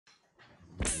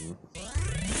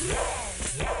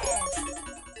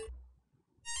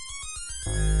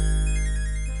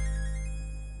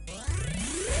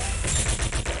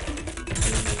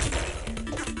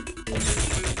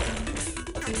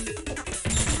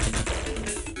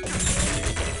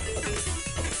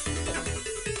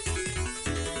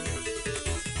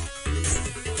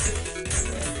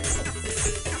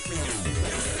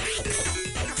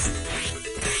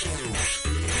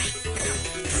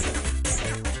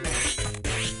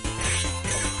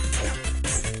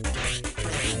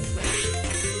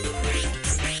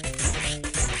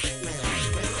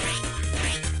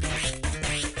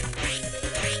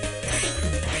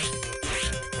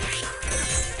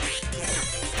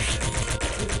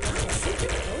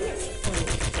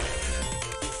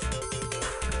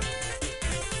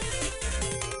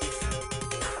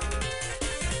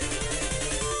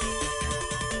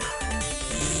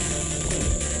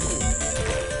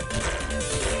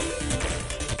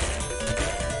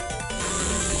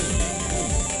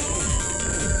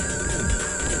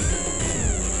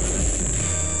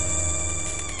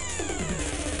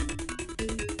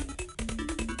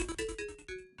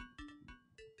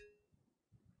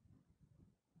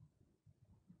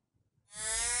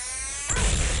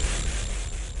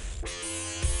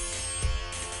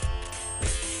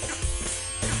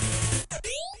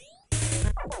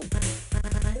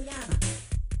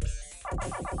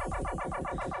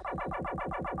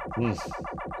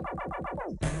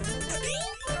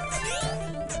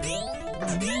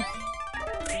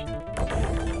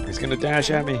He's gonna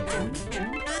dash at me.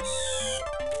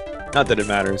 Not that it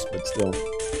matters, but still.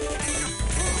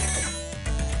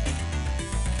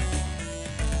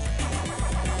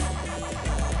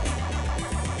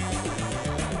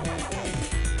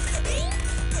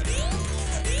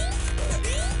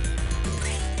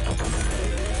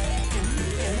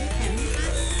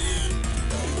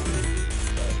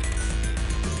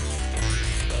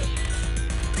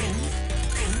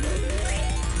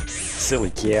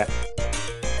 Silly cat.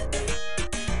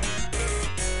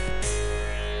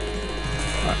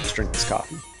 Alright, let's drink this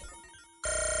coffee.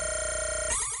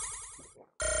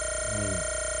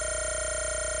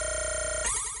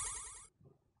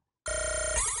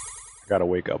 I gotta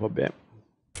wake up a bit.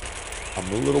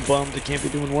 I'm a little bummed I can't be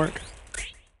doing work.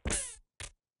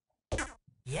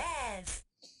 Yes.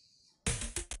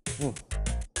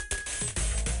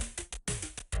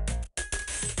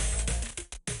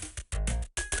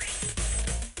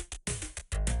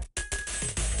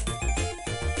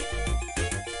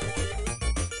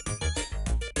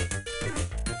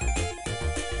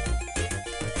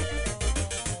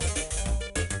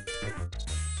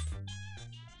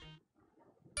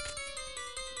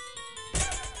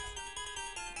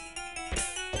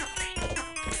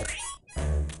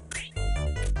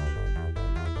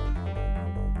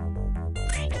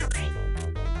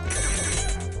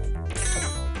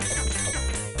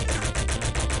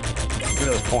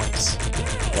 Those points.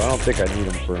 Well, I don't think I need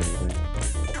them for anything.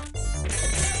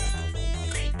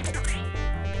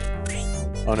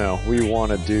 Oh no, we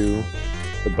want to do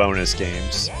the bonus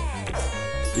games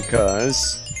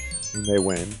because we may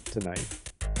win tonight.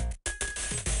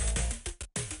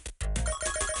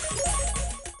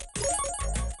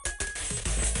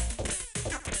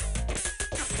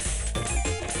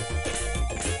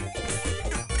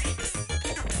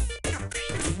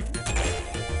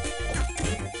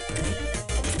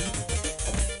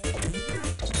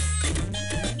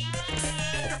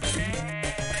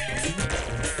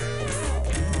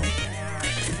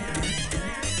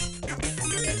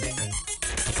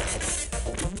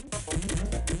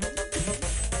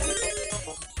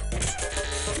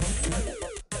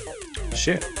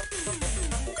 Shit.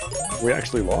 We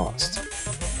actually lost.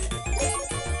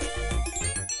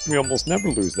 We almost never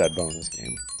lose that bonus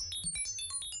game.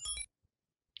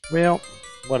 Well,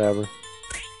 whatever.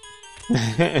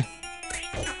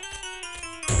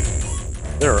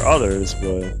 There are others,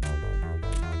 but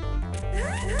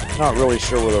not really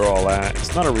sure where they're all at.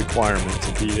 It's not a requirement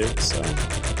to beat it, so...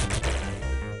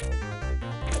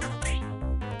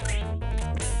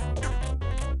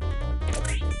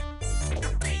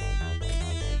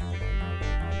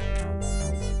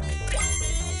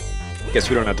 Guess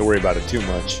we don't have to worry about it too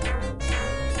much.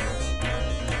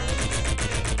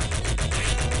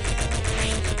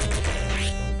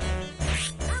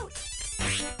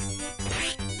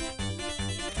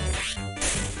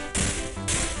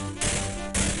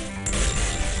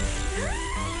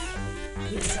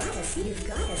 You've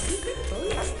got a secret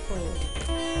bonus point.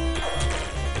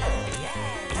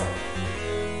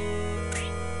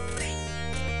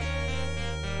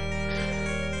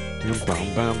 Bam,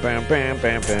 bam, bam, bam,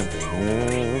 bam, bam, bam.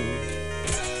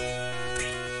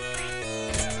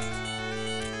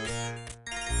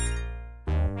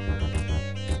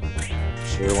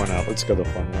 Sure, why not? Let's go the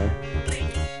fun way.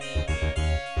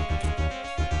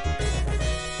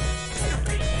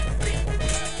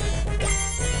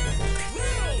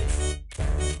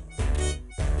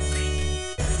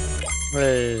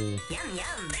 Hey!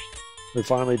 We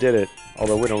finally did it,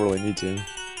 although we don't really need to.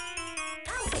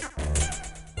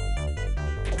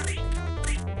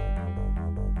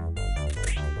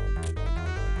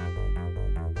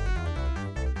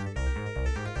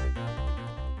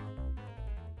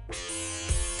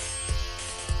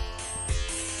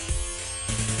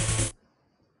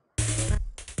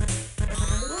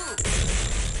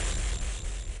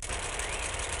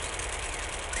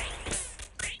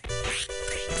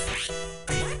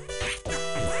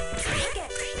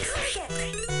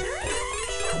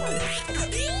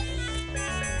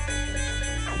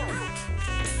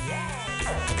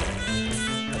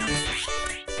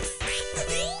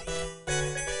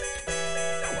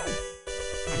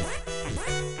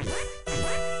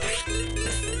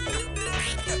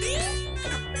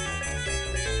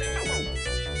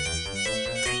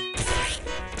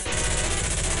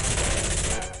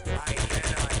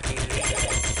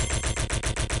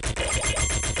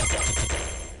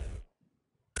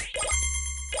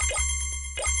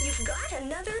 You've got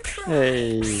another try.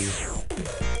 Hey!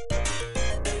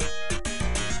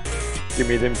 Give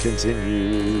me them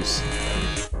continues.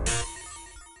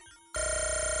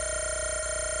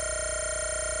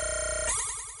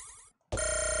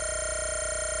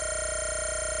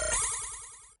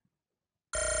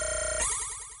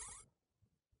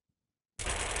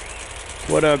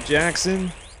 What up,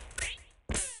 Jackson?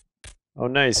 Oh,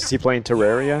 nice. Is he playing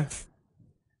Terraria?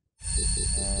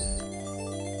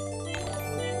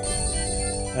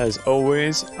 As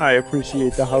always, I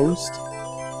appreciate the host.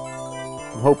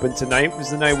 I'm hoping tonight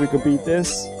was the night we could beat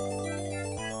this.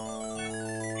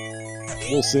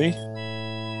 We'll see.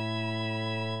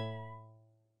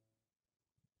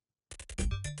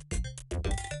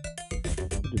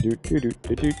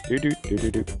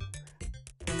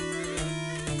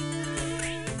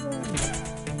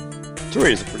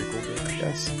 Terraria's a pretty cool game, I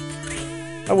guess.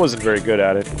 I wasn't very good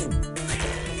at it.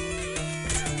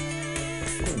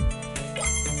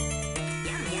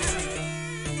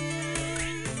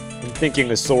 I'm thinking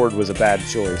the sword was a bad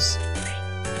choice.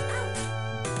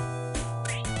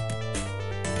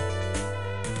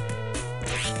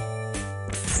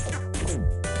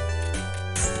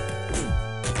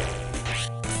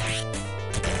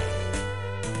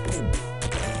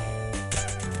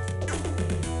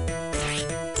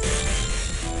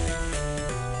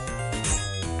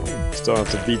 Still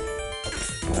have to beat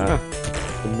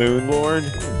the Moon Lord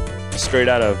straight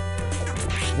out of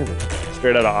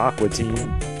Aqua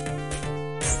Team.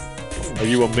 Are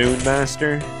you a Moon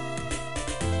Master?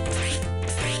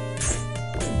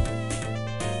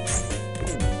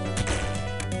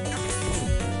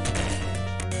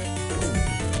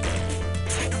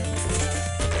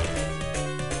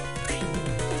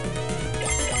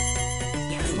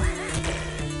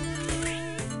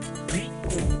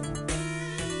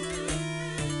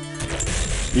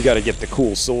 You gotta get the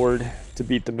cool sword to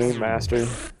beat the Moon Master.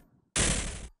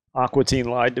 Aqua Teen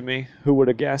lied to me. Who would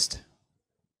have guessed?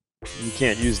 You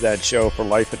can't use that show for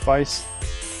life advice.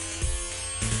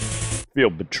 Feel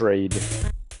betrayed.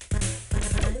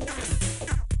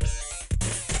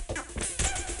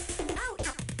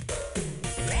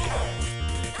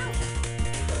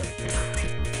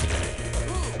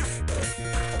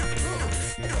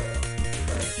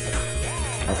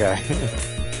 Okay.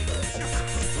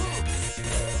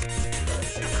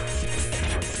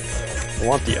 I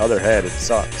want the other head, it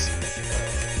sucks.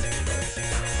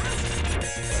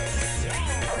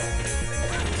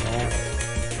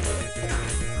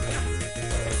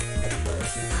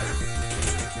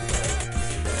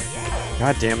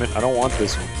 God damn it, I don't want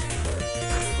this one.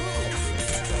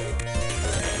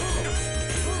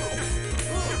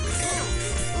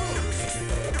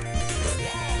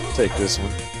 I'll take this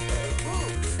one.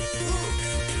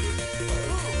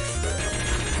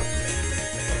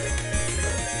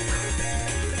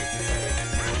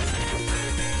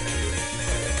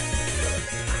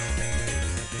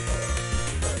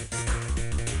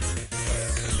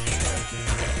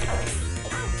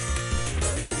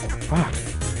 Fuck.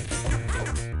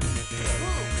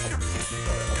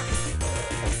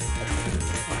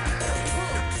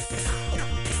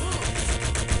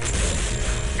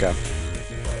 Okay.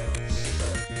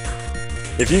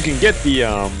 If you can get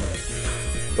the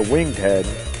winged head,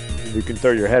 you can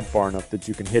throw your head far enough that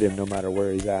you can hit him no matter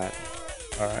where he's at.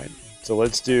 All right. So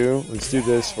let's do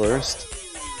this first.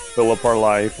 Fill up our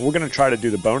life. We're gonna try to do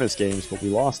the bonus games, but we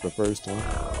lost the first one.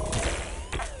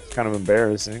 It's kind of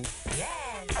embarrassing.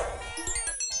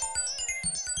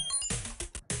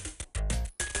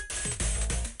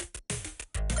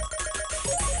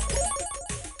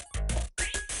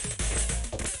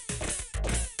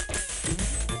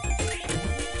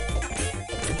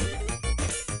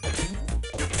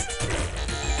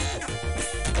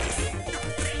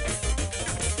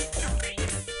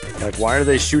 Like, why are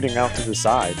they shooting out to the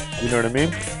side? You know what I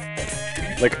mean?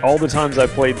 Like, all the times I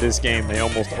played this game, they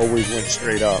almost always went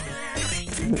straight up.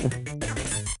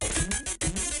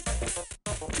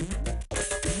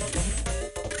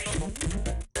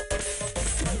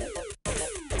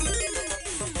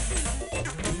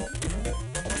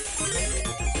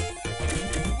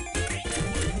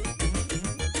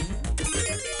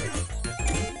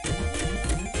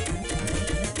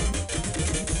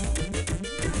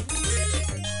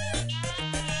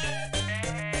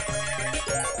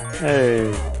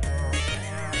 Hey.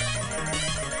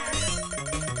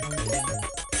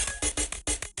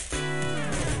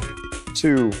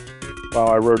 Two. Wow,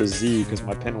 I wrote a Z because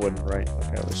my pen wasn't right.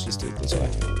 Okay, let's just do it this way.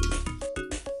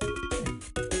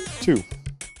 2.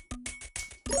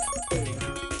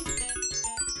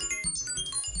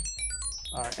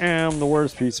 I am the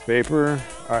worst piece of paper.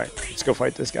 Alright, let's go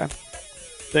fight this guy.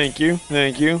 Thank you,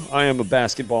 thank you. I am a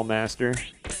basketball master.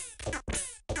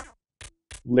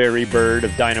 Larry Bird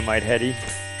of Dynamite Headdy.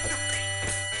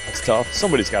 That's tough.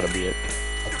 Somebody's got to be it.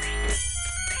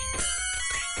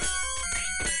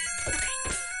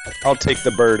 I'll take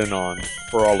the burden on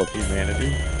for all of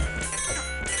humanity.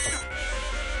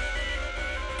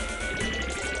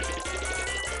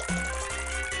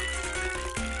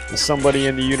 Somebody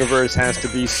in the universe has to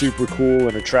be super cool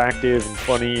and attractive and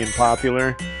funny and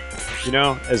popular. You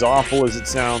know, as awful as it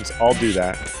sounds, I'll do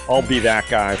that. I'll be that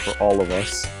guy for all of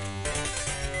us.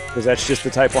 Because that's just the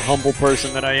type of humble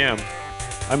person that I am.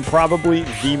 I'm probably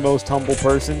the most humble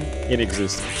person in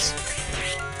existence.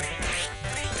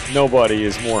 Nobody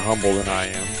is more humble than I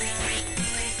am.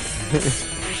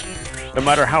 No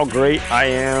matter how great I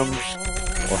am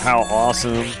or how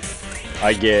awesome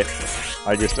I get,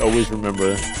 I just always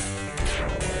remember.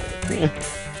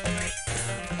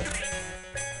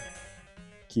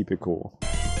 Keep it cool.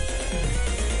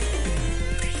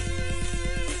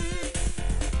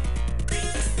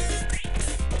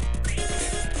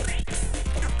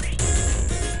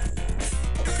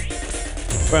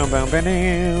 Bam, bam, bam,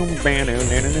 bam, bam, bam,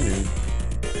 bam, bam.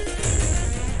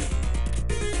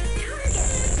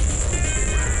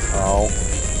 Oh.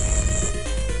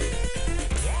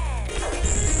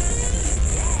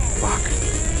 Fuck.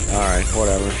 Alright,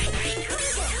 whatever.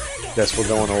 Guess we're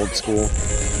going old school.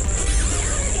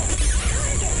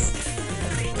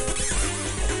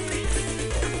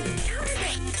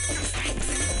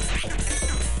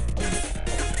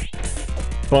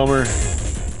 Bummer.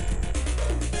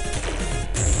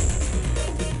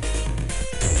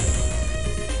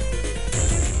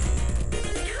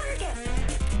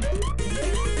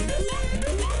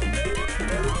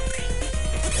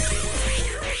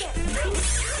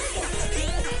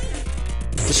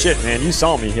 Shit, man, you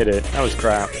saw me hit it. That was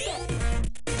crap.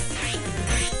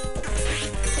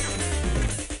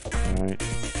 Alright.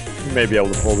 You may be able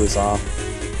to pull this off.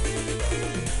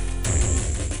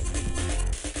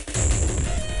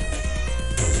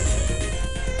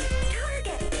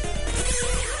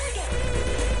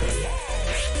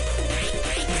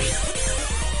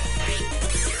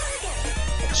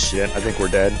 Shit, I think we're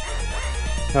dead.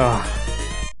 Oh.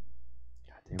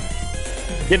 God damn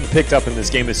it. Getting picked up in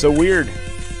this game is so weird.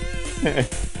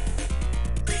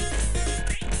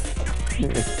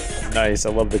 Nice,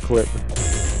 I love the clip.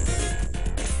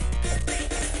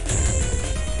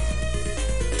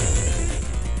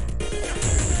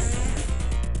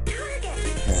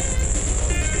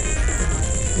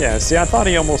 Yeah, see, I thought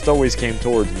he almost always came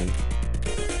towards me.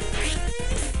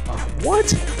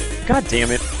 What? God damn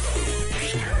it.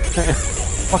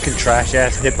 Fucking trash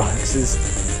ass hitboxes.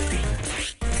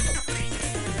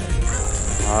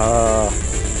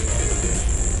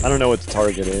 I don't know what the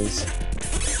target is.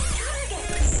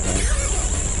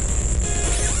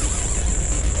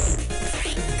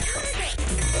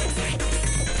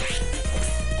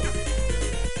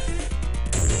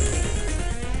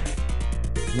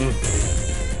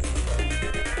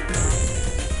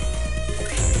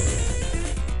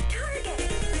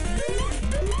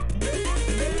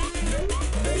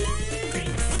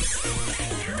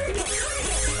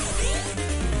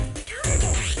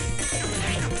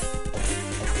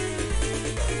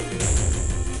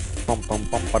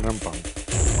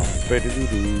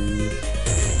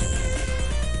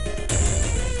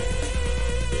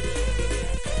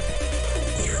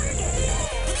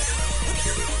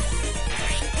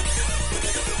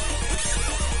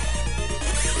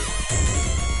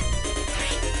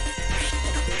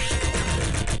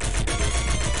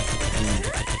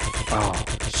 Oh,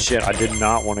 shit, I did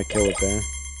not want to kill it there.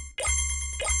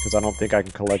 Because I don't think I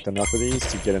can collect enough of these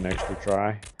to get an extra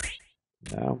try.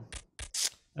 No.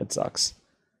 That sucks.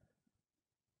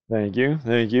 Thank you,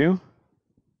 thank you.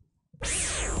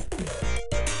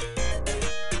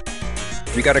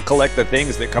 We gotta collect the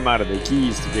things that come out of the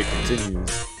keys to get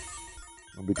continues.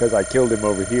 And because I killed him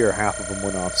over here, half of them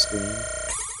went off screen.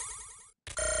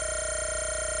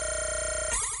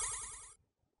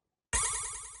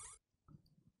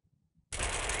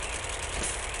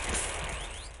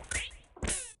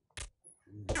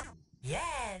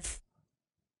 Yes.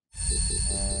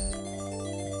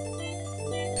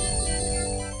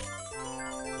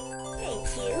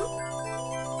 Thank you.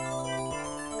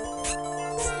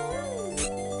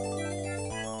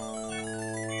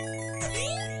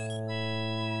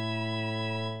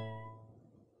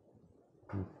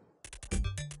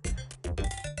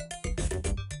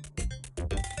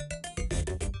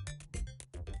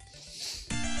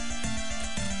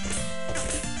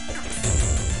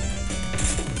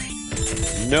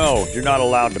 No, you're not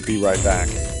allowed to be right back.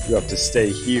 You have to stay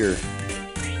here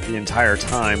the entire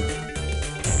time.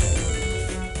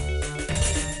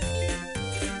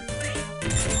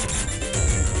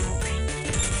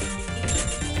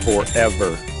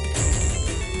 Forever.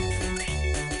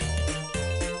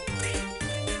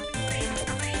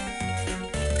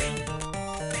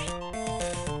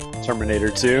 Terminator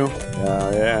 2.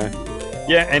 Oh, yeah.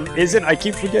 Yeah, and isn't, I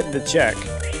keep forgetting to check.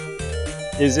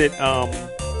 Is it,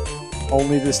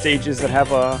 only the stages that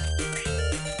have a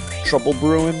trouble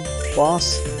brewing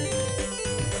boss?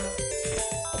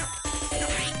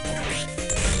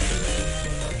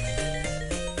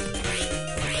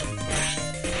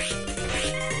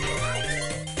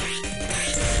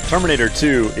 Terminator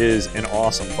 2 is an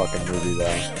awesome fucking movie, though.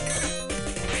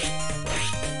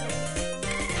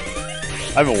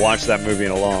 I haven't watched that movie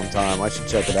in a long time. I should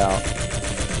check it out.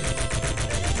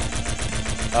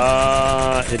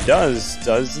 It does,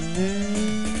 doesn't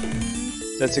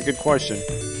it? That's a good question.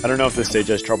 I don't know if this stage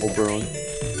has trouble brewing.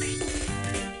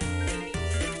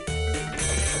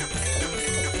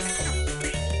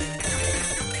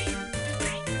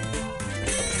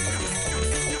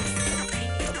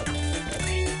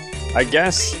 I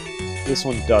guess this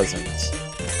one doesn't.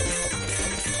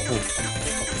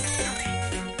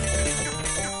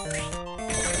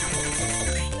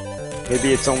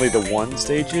 Maybe it's only the one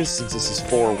stages, since this is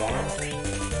 4-1.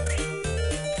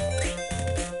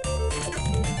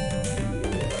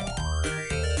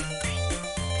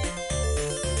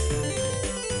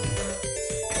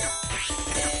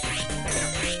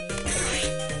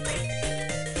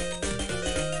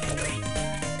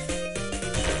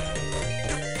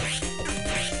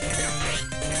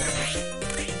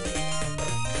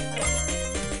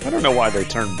 I don't know why they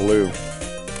turned blue.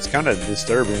 It's kind of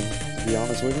disturbing, to be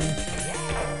honest with you.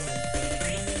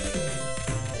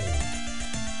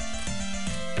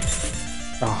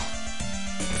 Oh.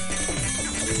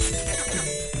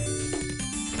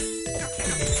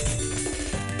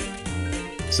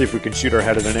 See if we can shoot our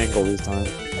head at an angle this time.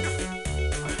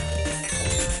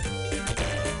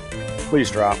 Please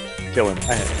drop. Kill him.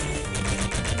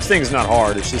 This thing's not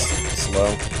hard, it's just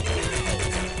slow.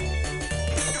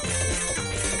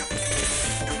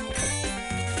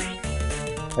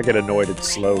 I get annoyed at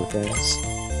slow things.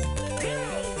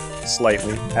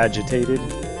 Slightly agitated.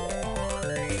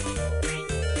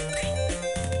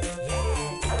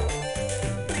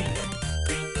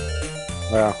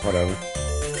 Well, whatever.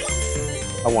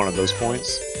 I wanted those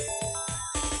points.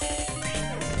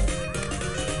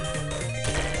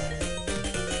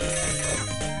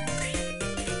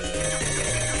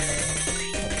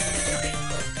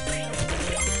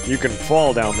 You can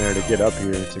fall down there to get up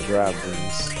here to grab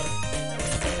things.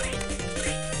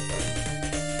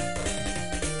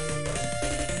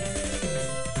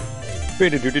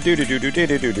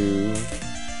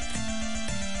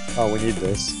 Oh, we need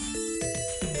this.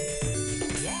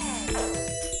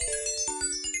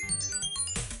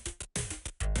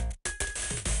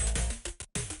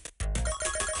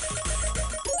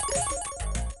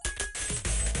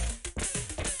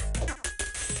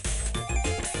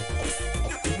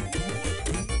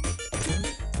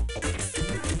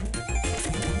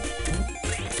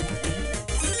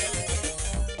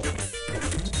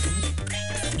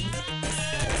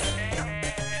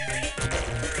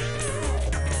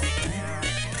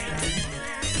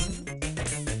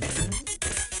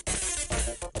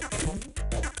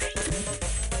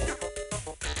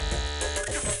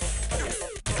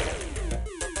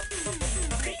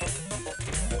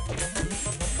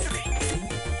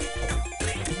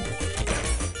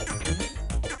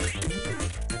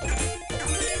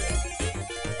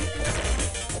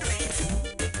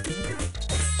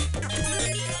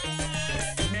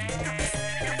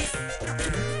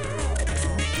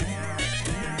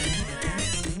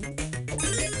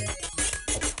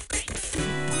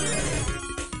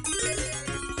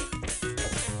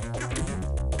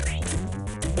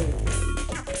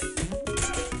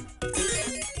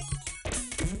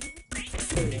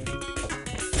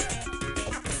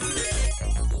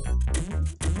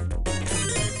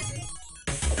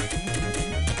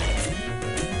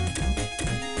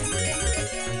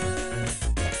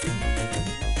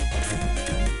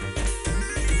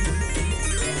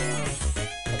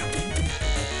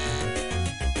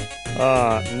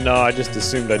 No, I just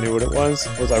assumed I knew what it was.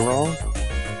 Was I wrong?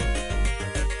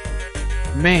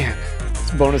 Man,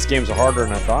 these bonus games are harder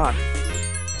than I thought.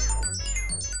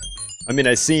 I mean,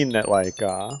 I seen that, like, you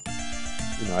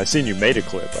know, I seen you made a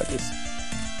clip. I just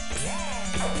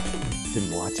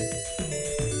didn't watch it.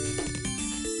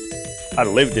 I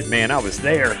lived it, man. I was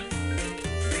there.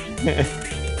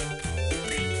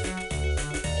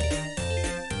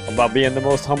 About being the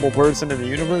most humble person in the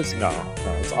universe? No,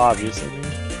 it's obvious. I mean.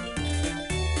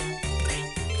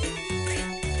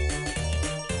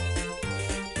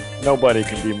 Nobody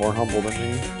can be more humble than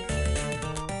me.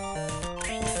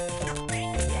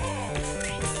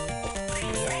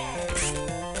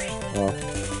 Well.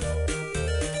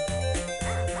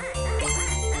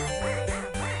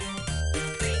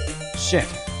 Shit.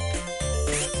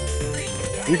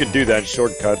 You could do that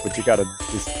shortcut, but you gotta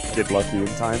just get lucky and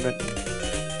time it.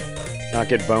 Not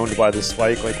get boned by the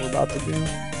spike like we're about to do.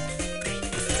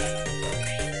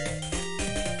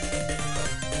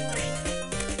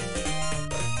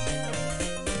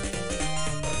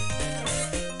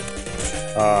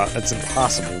 It's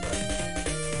impossible.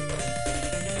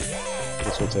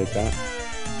 Guess we'll take that.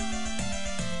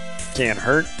 Can't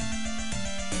hurt.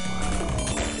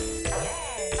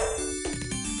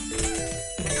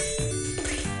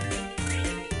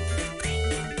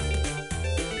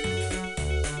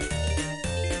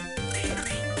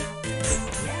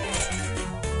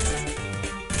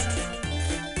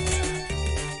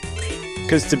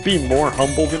 Because to be more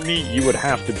humble than me, you would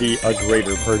have to be a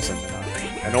greater person than I am.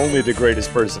 And only the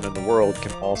greatest person in the world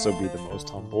can also be the most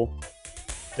humble.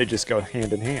 They just go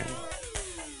hand in hand.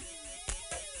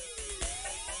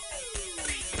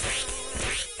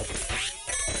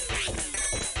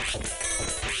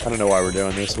 I don't know why we're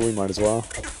doing this, so we might as well.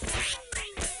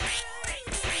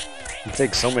 You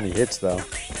take so many hits, though.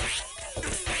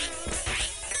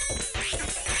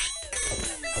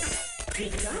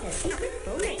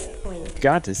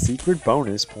 Got a secret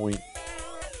bonus point.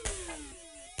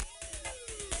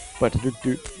 But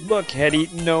look, Headdy,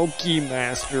 no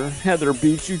Keymaster. Heather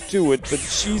beat you to it, but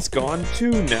she's gone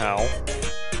too now.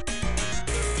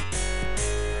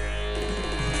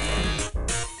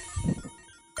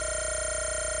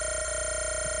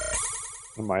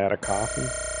 Am I out of coffee?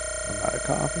 I'm out of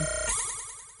coffee.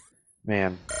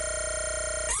 Man.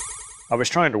 I was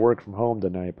trying to work from home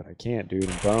tonight, but I can't, dude.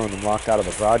 I'm boned. I'm locked out of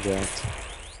the project.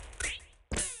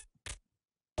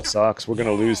 Sucks. We're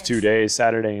gonna lose 2 days,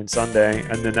 Saturday and Sunday,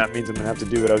 and then that means I'm gonna have to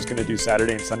do what I was gonna do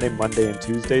Saturday and Sunday, Monday and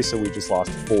Tuesday, so we just lost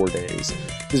 4 days.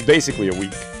 It's basically a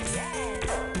week.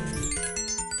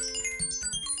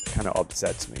 Kind of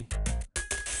upsets me.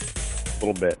 A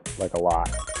little bit, like a lot.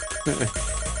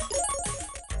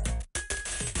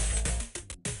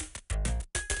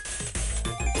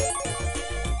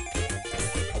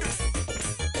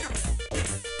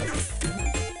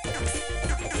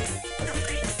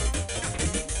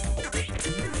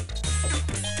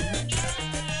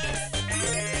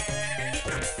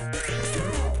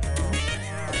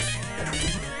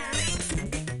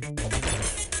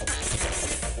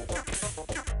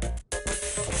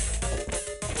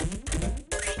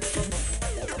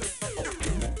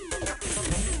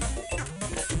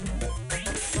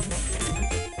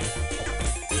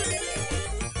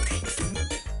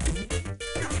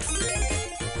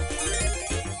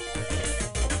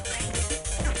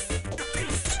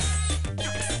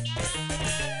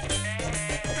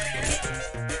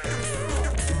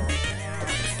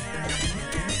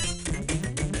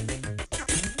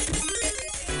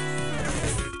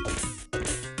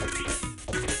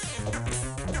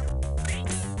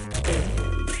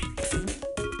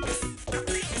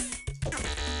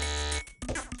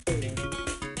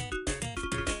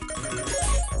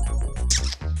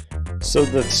 So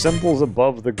the symbols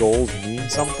above the goals mean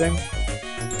something?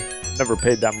 Never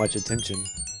paid that much attention.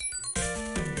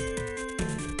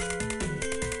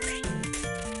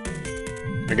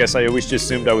 I guess I always just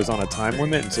assumed I was on a time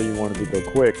limit, and so you wanted to go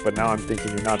quick, but now I'm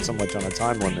thinking you're not so much on a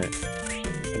time limit,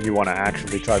 and you want to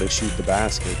actually try to shoot the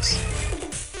baskets.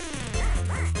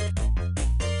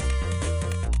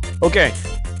 Okay.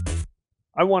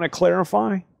 I want to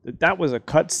clarify that that was a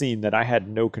cutscene that I had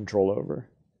no control over.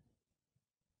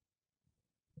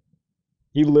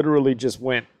 He literally just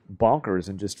went bonkers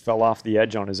and just fell off the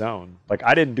edge on his own. Like,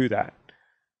 I didn't do that.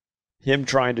 him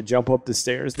trying to jump up the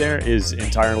stairs there is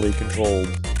entirely controlled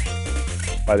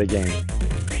by the game.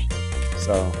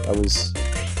 So that was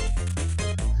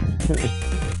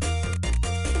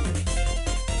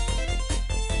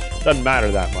doesn't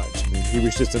matter that much. I mean, he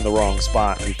was just in the wrong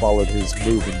spot and he followed his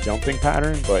move and jumping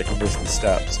pattern, but he missed the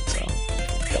steps, so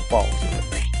he got followed.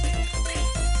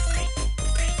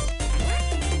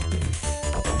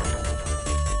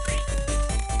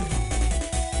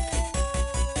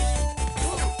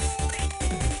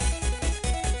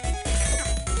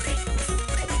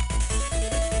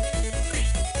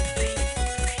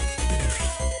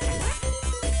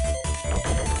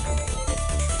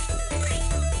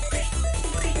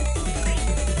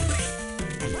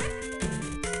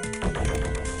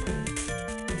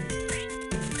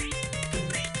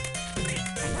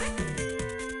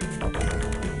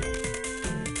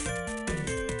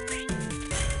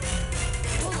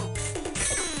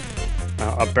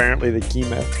 Apparently the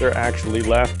Keymaster actually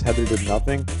left. Heather did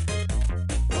nothing.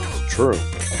 It's true.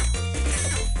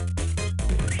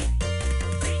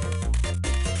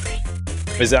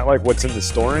 Is that like what's in the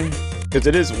story? Because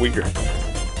it is weird.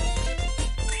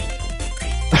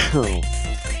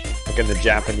 Like in the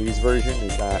Japanese version,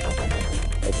 is that okay?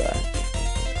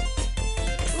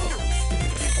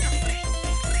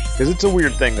 Because it's a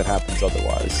weird thing that happens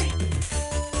otherwise.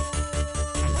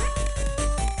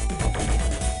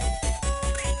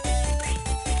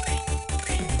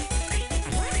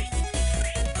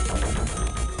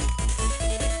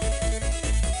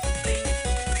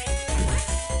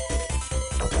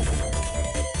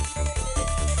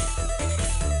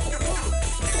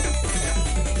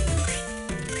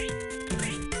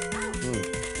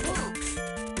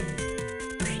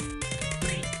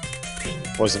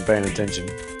 Wasn't paying attention.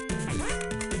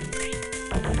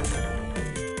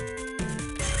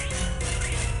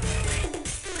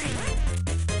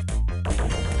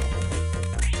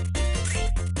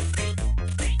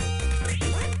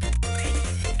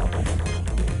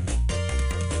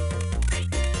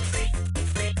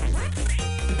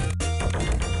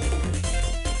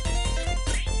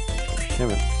 Damn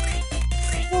it.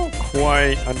 I don't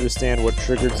quite understand what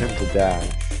triggers him to dash.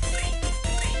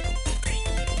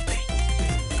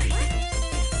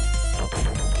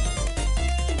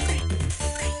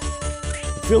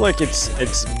 I feel like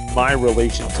it's my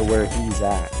relation to where he's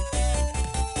at.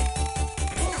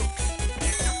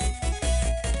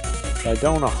 I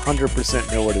don't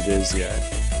 100% know what it is yet.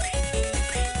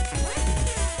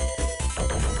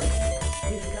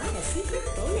 We've got a secret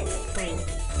bonus point.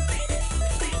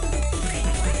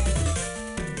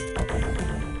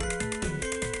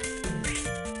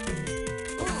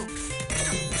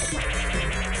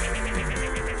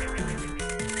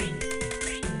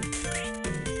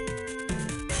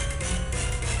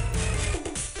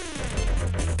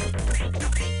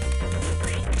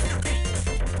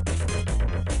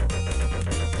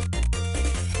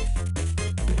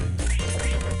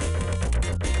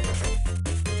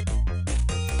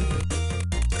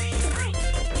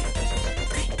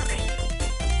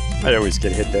 I always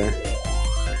get hit there.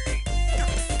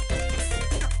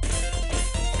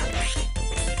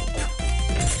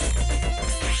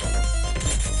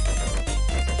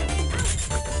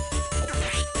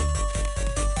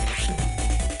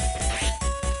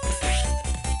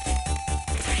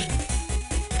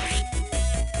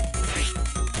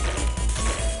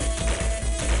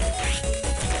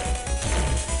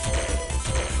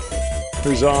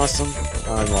 Who's awesome?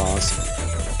 I'm awesome.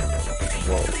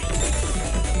 Whoa.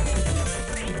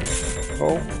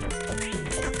 Oh.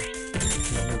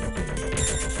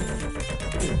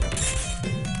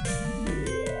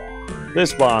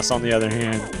 This boss, on the other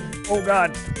hand, oh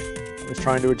god, I was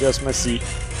trying to adjust my seat.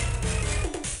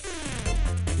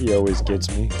 He always gets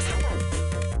me.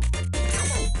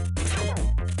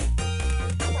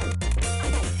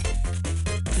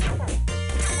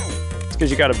 It's because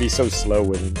you gotta be so slow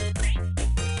with him.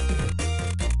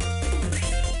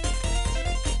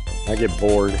 I get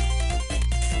bored.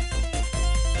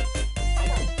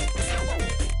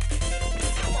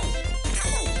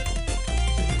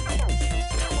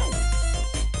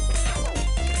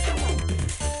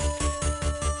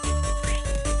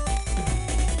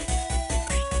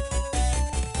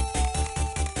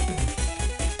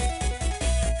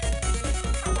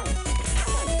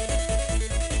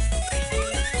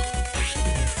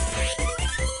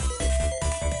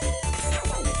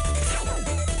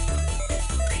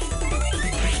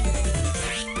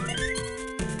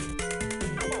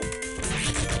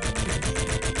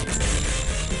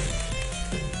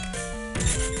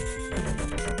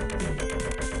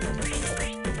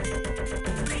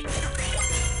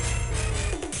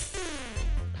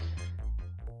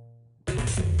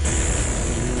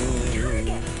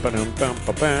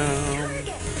 Ba-dum-bum-ba-bum.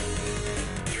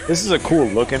 This is a cool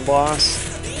looking boss.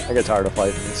 I get tired of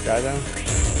fighting this guy though.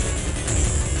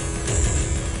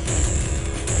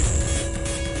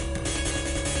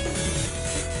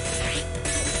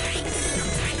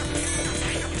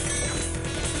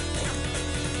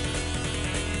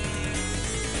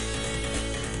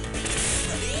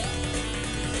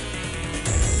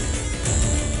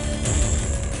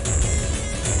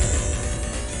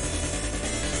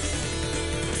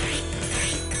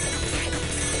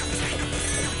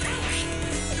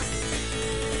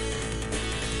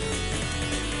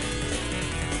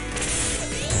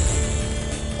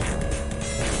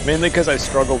 Mainly because I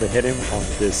struggle to hit him on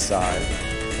this side.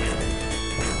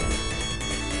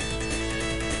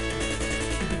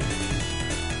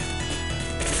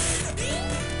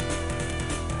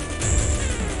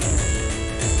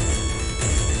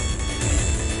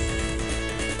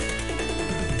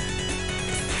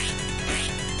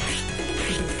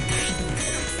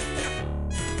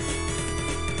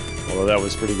 Although that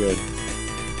was pretty good.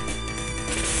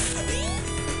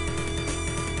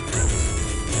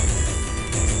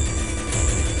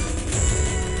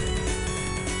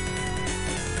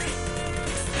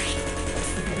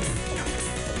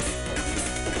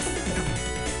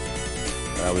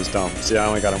 That was dumb. See, I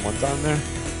only got him one time there.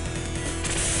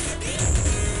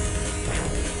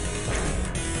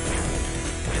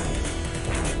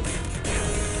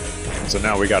 So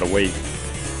now we gotta wait.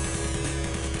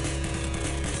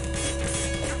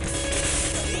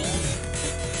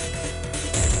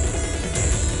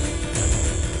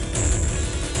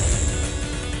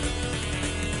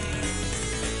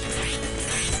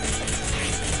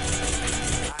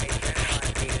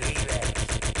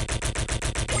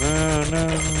 No.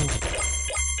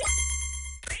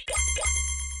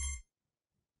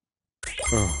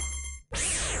 Oh.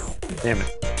 Damn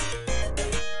it.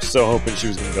 So hoping she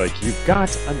was gonna be like, you've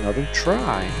got another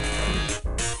try.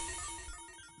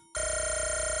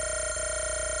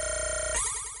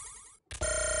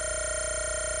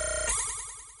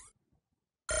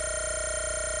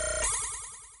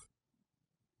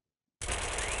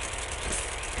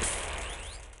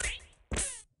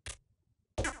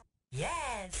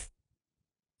 Yes.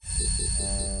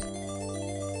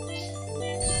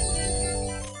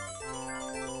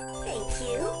 Thank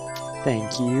you.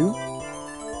 Thank you.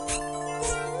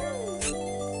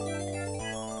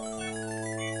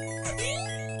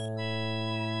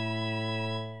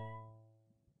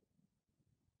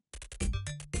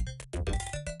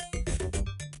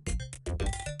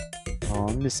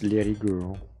 Oh, Miss Lady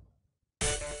Girl.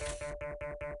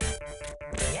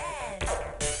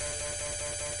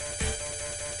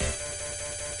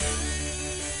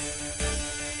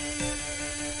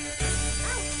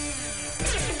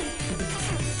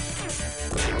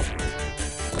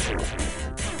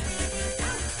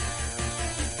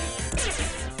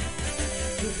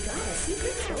 You've got a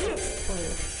secret bonus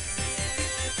point.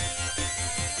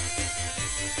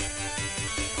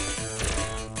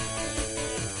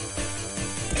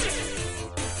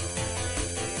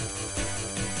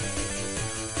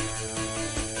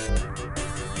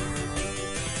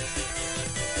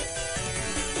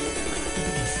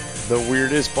 The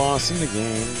weirdest boss in the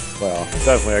game. Well,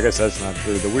 definitely, I guess that's not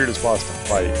true. The weirdest boss to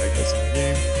fight, I guess, in the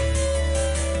game.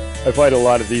 I fight a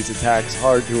lot of these attacks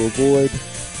hard to avoid.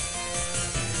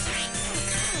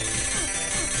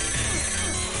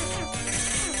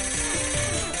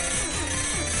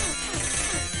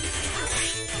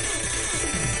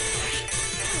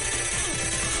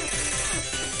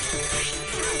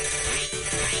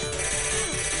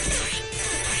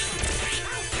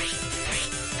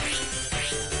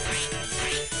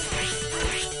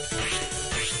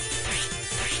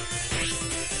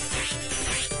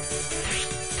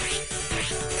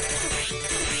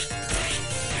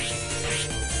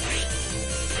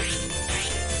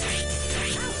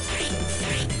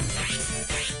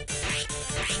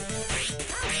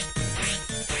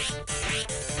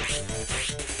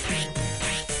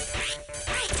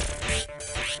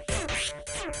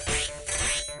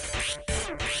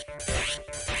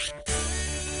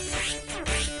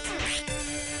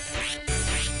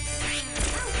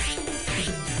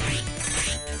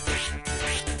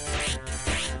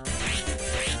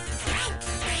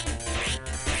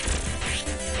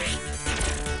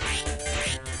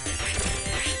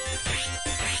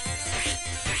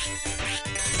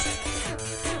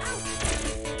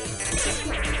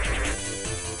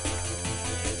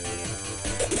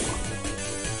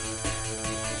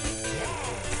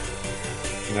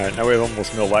 Alright, now we have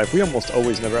almost no life. We almost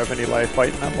always never have any life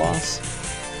fighting that boss.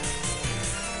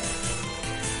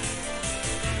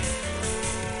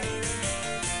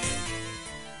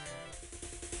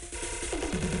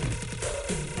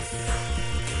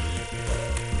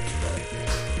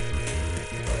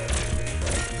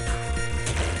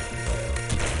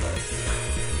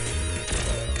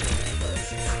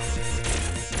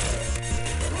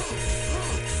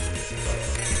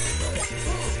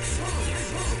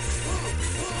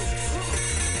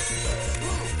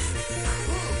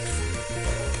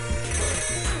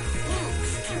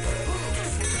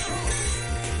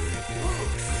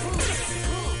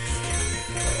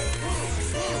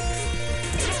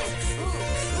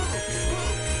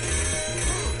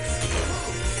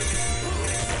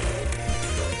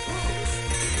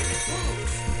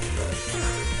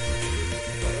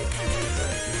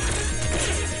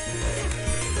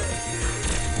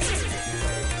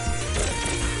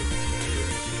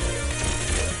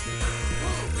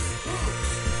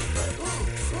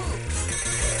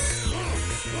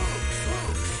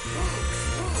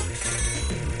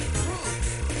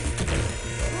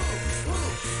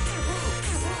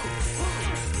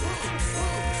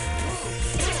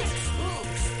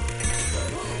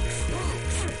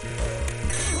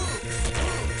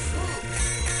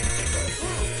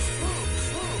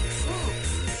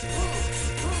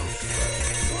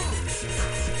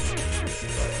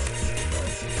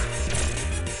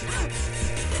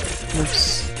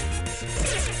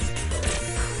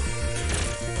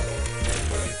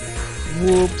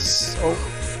 Whoops. Oh.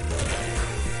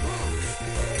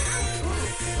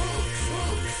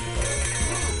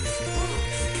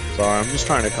 Sorry, I'm just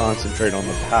trying to concentrate on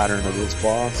the pattern of this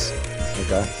boss.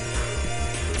 Okay.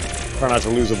 Try not to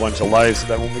lose a bunch of life so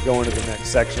that when we go into the next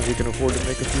section we can afford to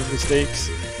make a few mistakes.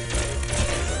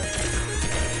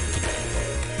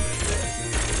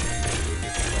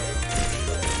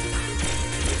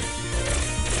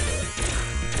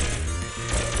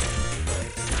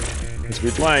 Because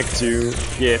we'd like to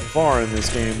get far in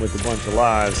this game with a bunch of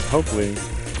lives. Hopefully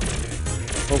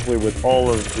with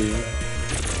all of the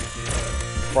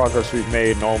progress we've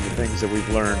made and all the things that we've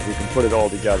learned, we can put it all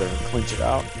together and clinch it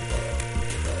out.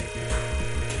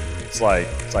 It's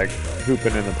like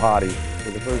pooping in the potty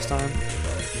for the first time.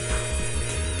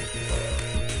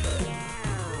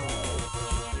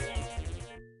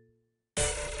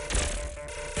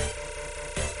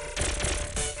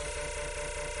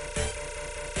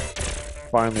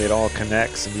 Finally, it all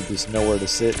connects, and you just know where to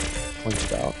sit, clinch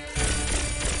it out.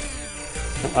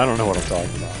 I don't know what I'm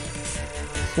talking about.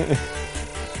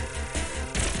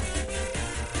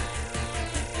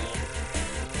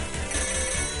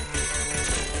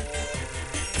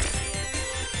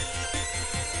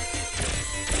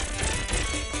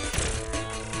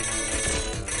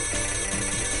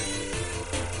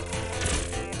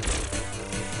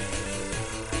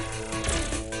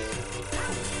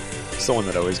 It's the one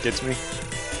that always gets me.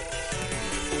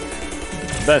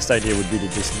 The best idea would be to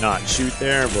just not shoot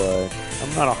there, but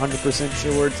I'm not 100%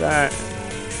 sure where it's at.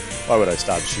 Why would I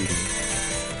stop shooting?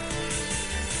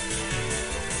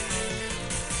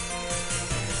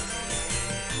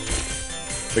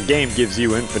 The game gives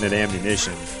you infinite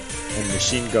ammunition and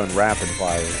machine gun rapid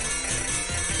fire.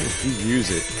 You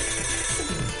use it.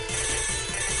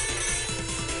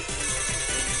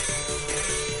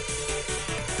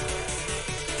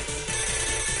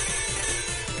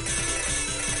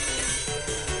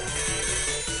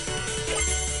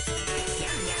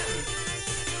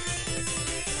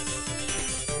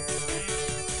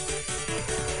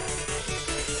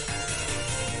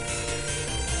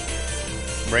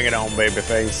 Bring it on,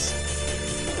 babyface.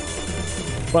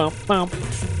 Bump, bump.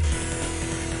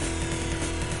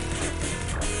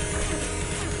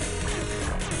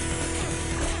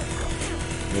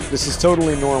 If this is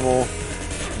totally normal,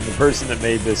 and the person that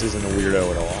made this isn't a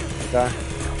weirdo at all, okay?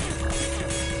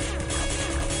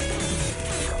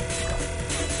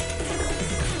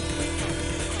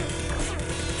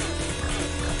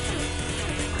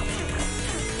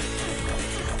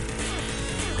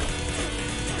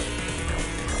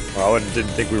 Well, I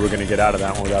didn't think we were going to get out of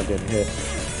that one without getting hit.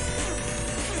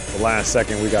 The last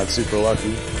second, we got super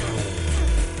lucky.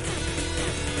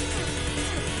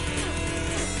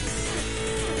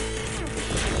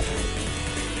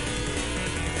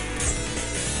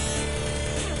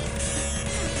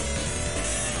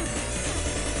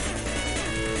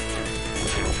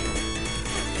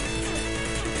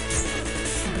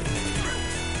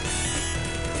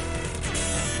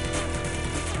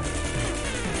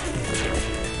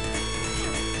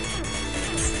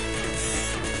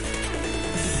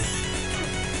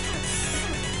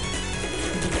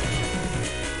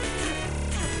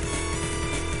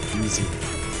 Easy.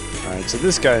 Alright, so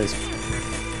this guy is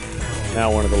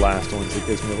now one of the last ones that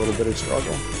gives me a little bit of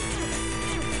struggle.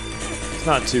 It's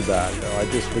not too bad, though. I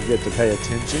just forget to pay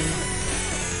attention.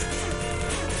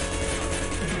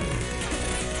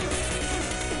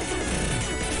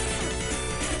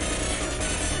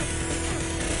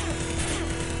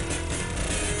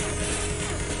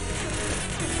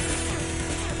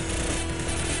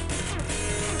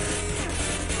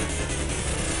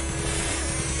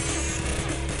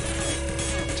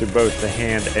 To both the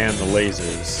hand and the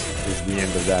lasers is the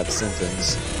end of that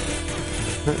sentence.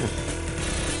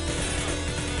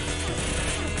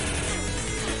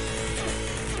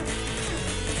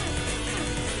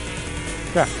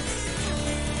 Yeah.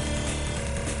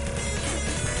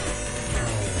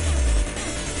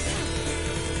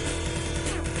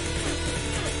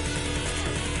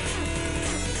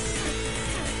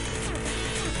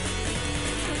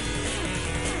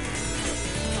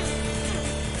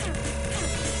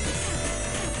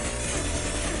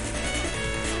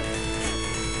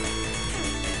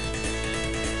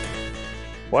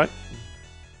 What?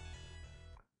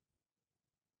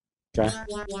 Okay.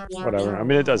 Whatever. I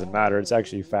mean, it doesn't matter. It's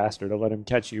actually faster to let him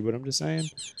catch you, but I'm just saying.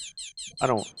 I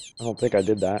don't think I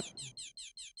did that.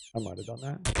 I might have done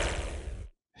that.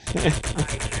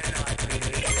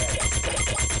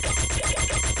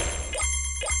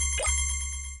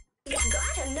 You've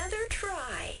got another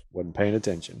try. Wasn't paying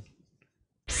attention.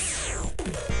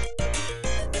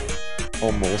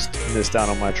 almost missed out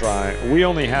on my try. We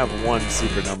only have one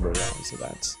secret number though, so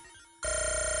it's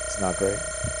not great.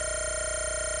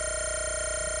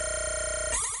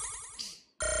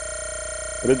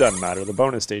 But it doesn't matter. The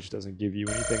bonus stage doesn't give you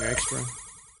anything extra.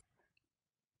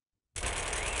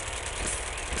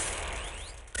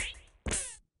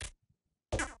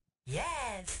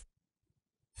 Yes.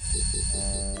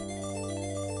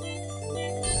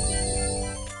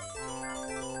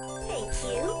 Thank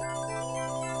you.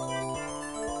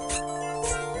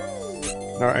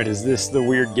 Alright, is this the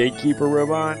weird gatekeeper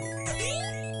robot?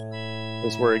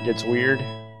 This is where it gets weird?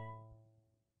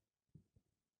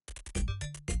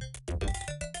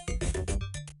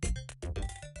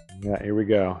 Yeah, here we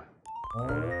go.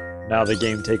 Now the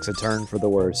game takes a turn for the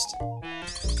worst.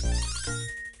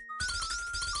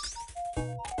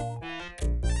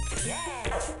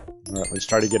 Alright, let's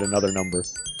try to get another number.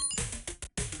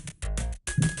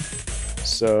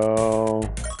 So...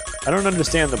 I don't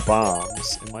understand the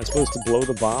bombs. Am I supposed to blow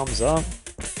the bombs up?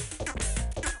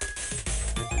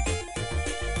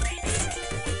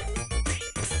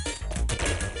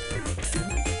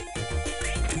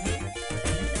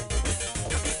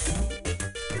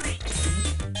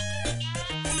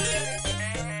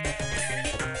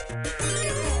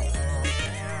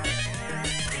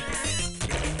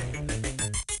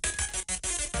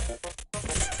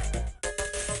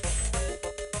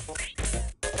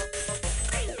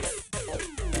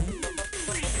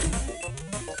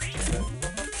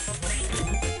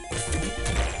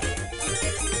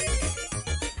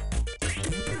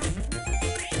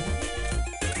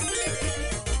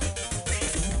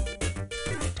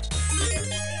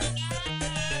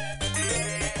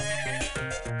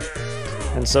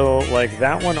 And so, like,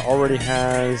 that one already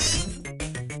has...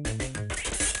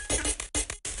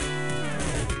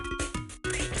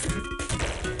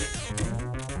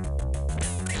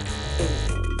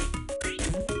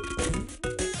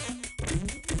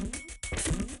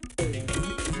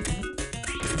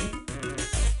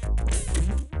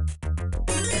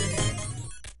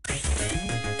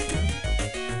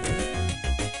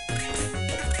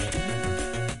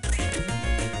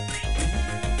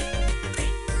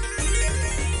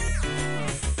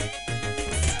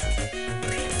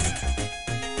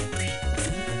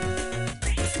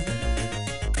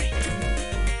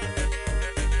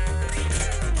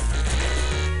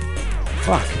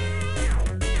 Fuck.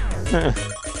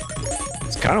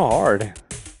 It's kind of hard.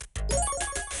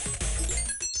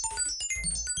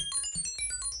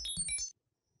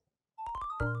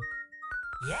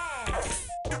 Yes.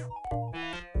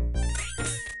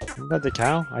 Isn't that the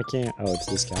cow? I can't. Oh, it's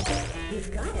this cow.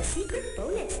 You've got a secret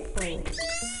bonus point.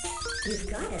 You've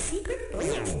got a secret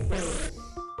bonus point.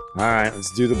 Alright,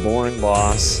 let's do the boring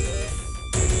boss.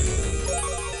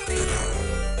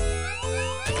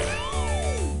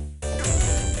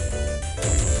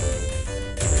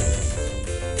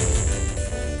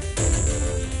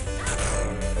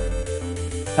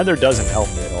 Heather doesn't help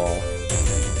me at all.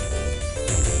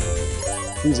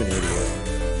 She's an idiot.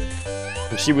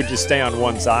 If she would just stay on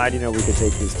one side, you know, we could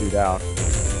take this dude out.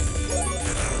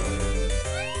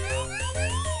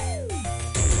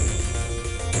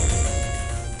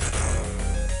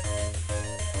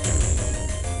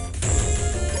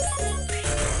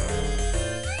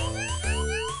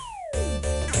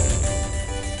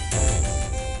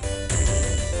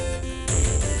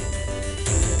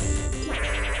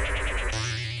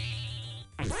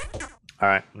 All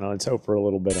right, now let's hope for a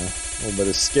little bit of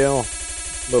skill,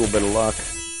 a little bit of luck.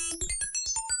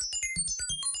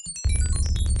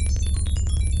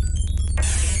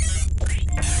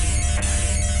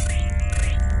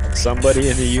 Somebody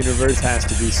in the universe has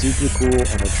to be super cool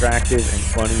and attractive and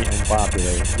funny and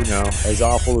popular. You know, as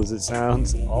awful as it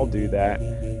sounds, I'll do that.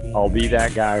 I'll be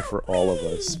that guy for all of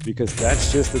us because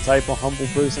that's just the type of humble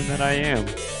person that I am.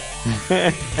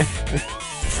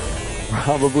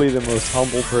 Probably the most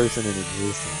humble person in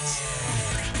existence.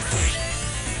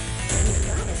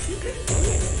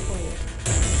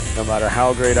 No matter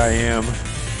how great I am.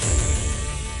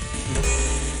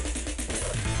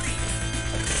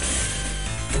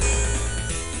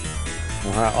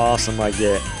 Or how awesome I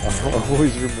get. I'll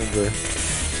always remember,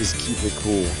 just keep it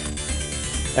cool.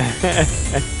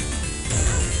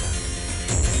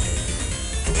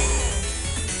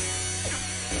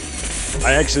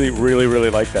 I actually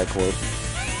really like that quote.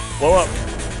 Blow up!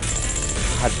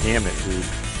 God damn it, dude.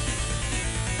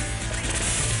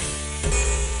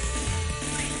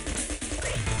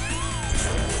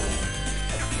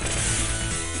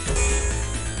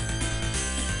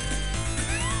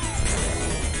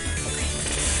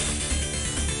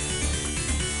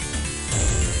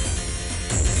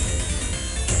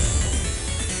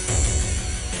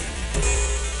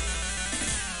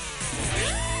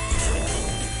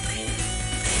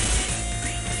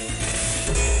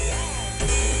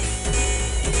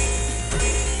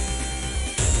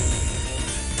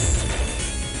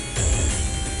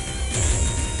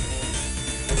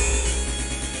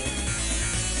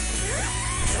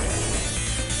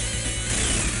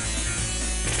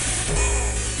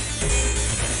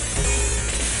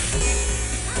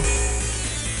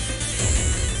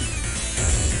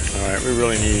 we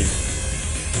really need.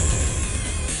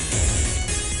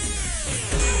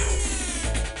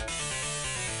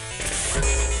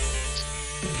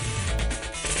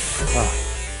 Oh.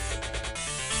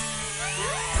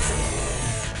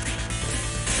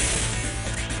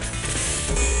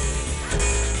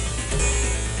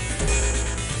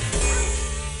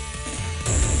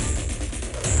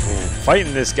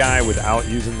 Fighting this guy without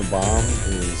using the bomb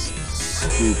is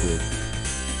stupid.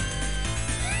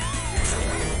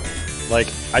 Like,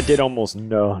 I did almost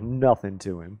nothing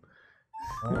to him.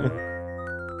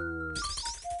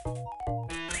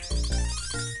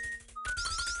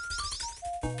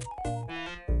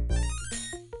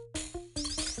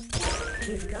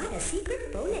 You've got a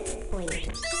secret bonus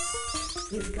point.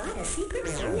 You've got a secret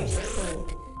bonus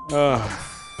point. Ugh.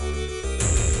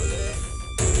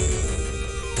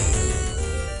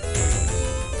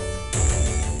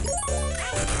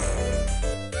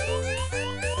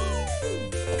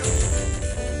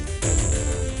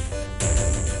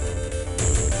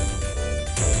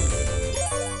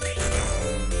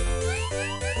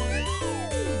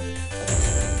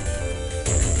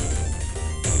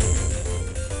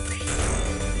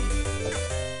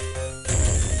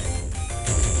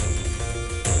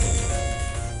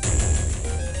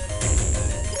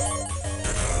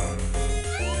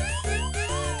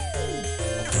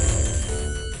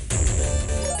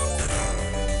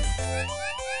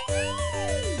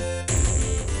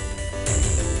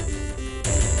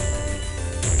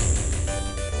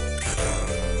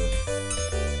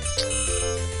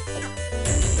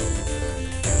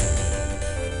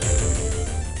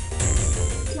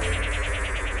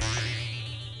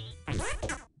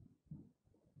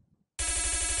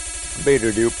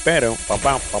 Better do better.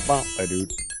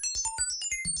 Dude.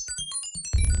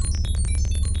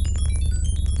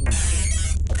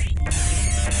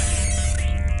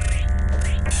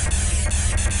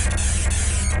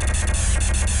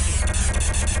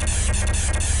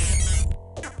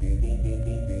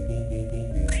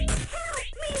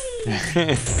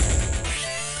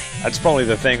 That's probably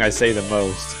the thing I say the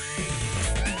most.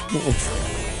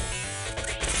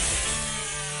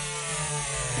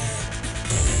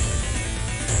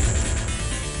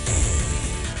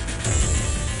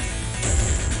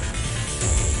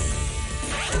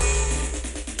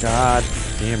 God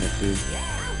damn it, dude.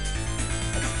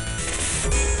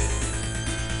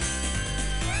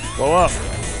 Blow up.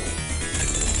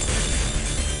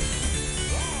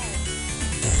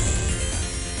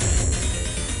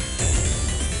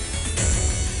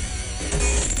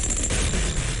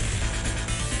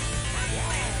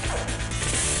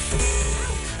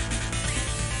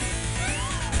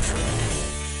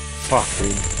 Fuck,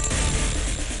 dude.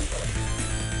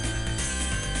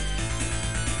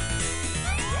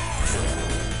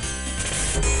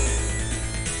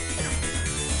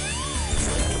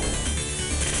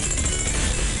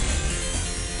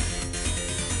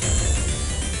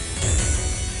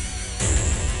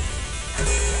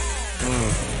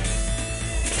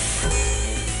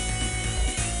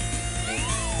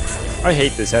 I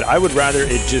hate this head. I would rather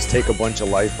it just take a bunch of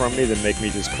life from me than make me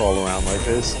just crawl around like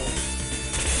this.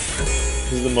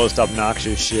 This is the most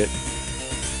obnoxious shit.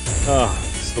 Oh,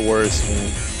 it's the worst, man.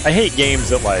 I hate games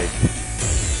that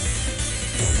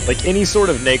like any sort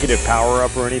of negative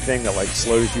power-up or anything that like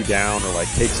slows you down or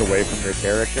like takes away from your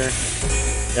character.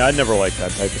 Yeah, I never liked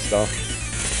that type of stuff.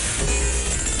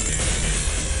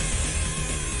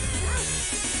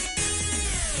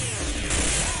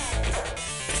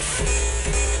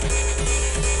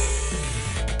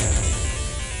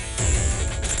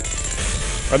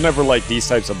 I've never liked these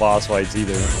types of boss fights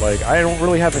either. Like, I don't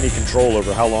really have any control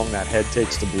over how long that head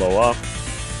takes to blow up.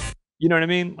 You know what I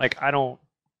mean? Like, I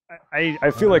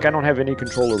feel like I don't have any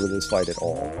control over this fight at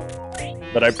all.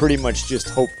 But I pretty much just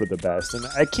hope for the best. And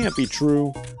that can't be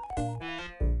true.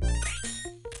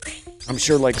 I'm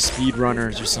sure, like,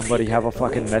 speedrunners or somebody have a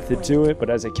fucking method to it. But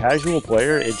as a casual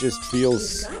player, it just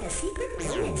feels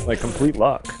like complete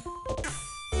luck.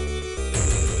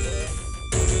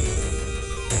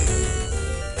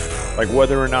 Like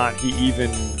whether or not he even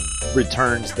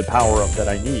returns the power-up that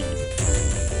I need.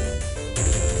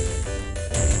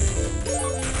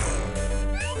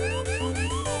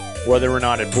 Whether or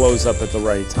not it blows up at the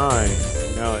right time.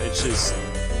 You know, it's just...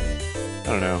 I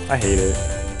don't know. I hate it.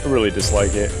 I really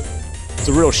dislike it. It's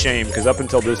a real shame, because up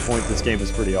until this point, this game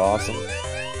is pretty awesome.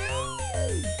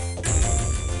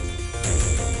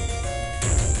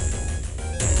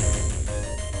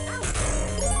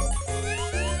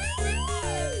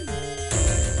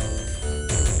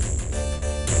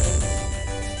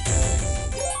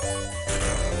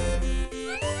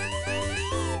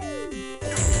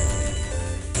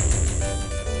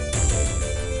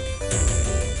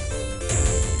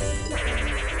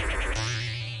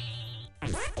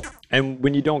 And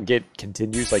when you don't get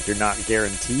continues, like you're not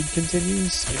guaranteed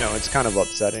continues, you know, it's kind of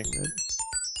upsetting.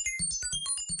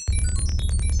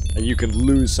 And you can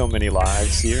lose so many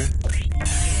lives here.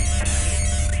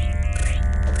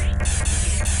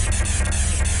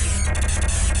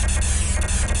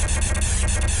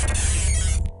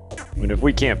 I mean, if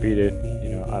we can't beat it, you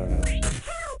know, I don't know.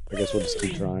 I guess we'll just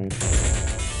keep trying.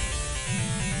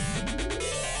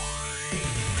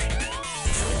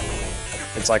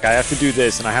 It's like I have to do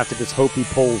this, and I have to just hope he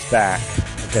pulls back.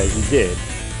 Okay, he did.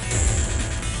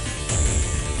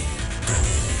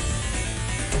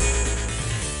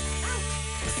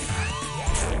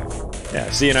 Yeah,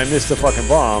 see, and I missed the fucking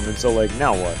bomb, and so, like,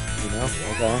 now what? You know?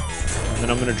 Okay. And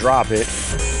then I'm gonna drop it,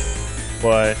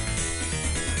 but...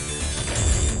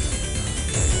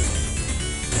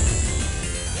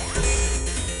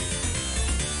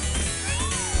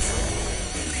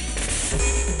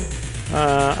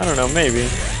 I don't know, maybe.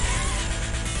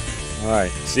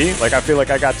 Alright, see? Like, I feel like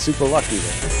I got super lucky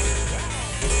there.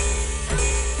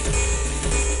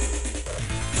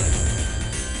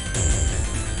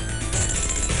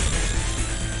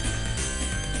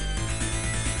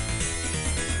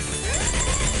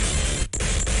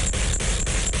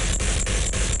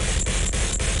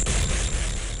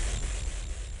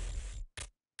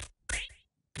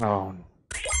 Oh.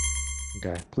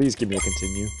 Okay, please give me a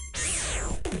continue.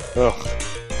 Ugh.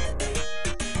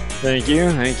 Thank you,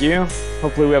 thank you.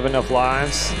 Hopefully we have enough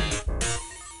lives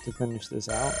to finish this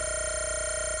out.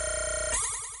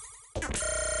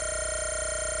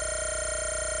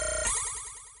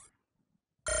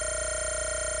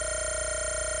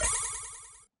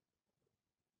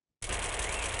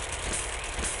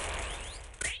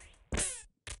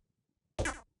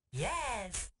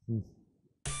 Yes. I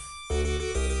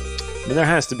mean, there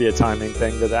has to be a timing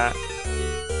thing to that.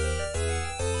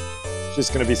 It's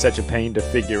just gonna be such a pain to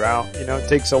figure out. You know, it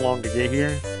takes so long to get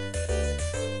here.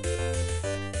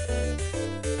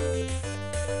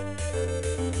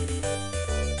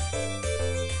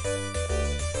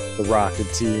 The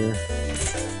Rocketeer.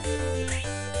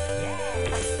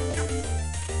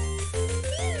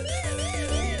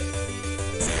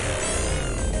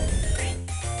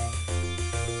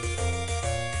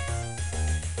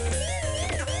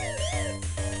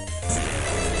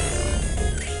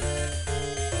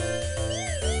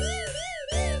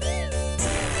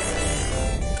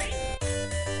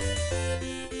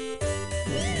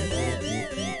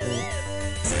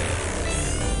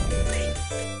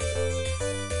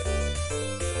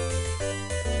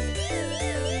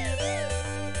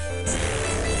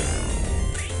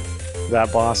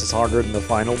 That boss is harder than the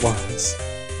final boss.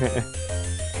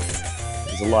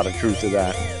 There's a lot of truth to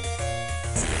that.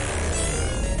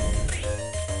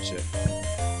 Shit.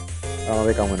 I don't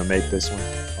think I'm gonna make this one.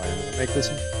 Oh, I'm gonna make this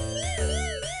one.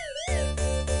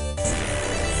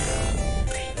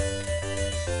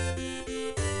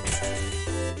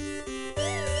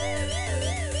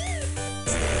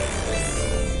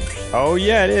 Oh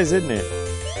yeah, it is, isn't it?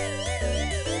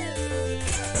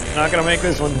 Not gonna make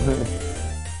this one.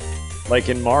 Like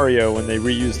in Mario, when they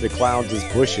reuse the clouds as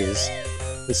bushes,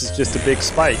 this is just a big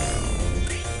spike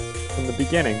from the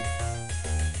beginning.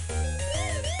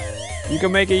 You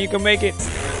can make it, you can make it!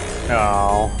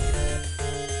 Oh.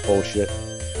 Bullshit.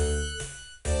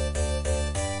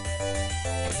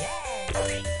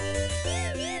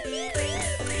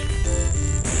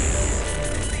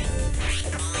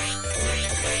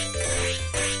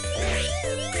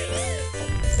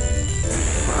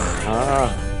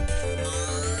 Ah.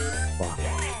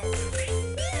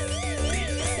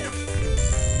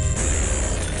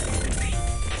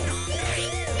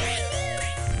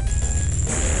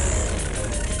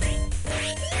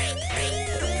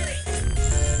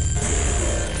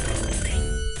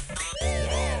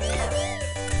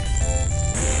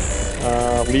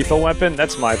 Lethal weapon?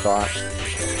 That's my thought.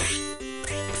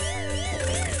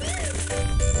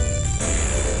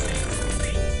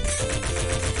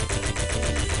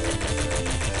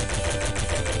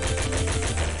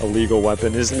 Illegal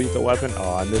weapon is lethal weapon?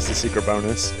 Oh, I missed a secret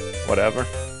bonus. Whatever.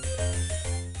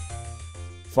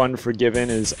 Fun Forgiven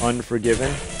is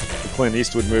Unforgiven. The Clint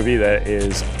Eastwood movie that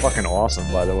is fucking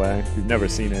awesome, by the way. If you've never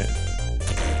seen it.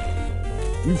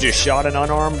 You just shot an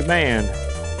unarmed man.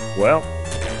 Well,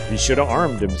 he should have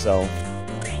armed himself.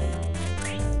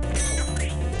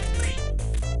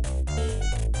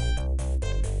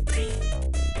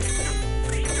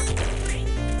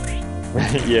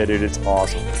 Yeah, dude, it's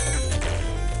awesome.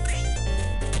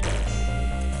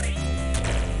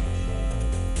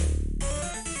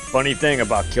 Funny thing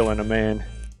about killing a man,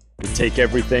 you take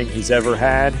everything he's ever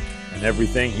had and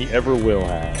everything he ever will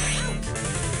have.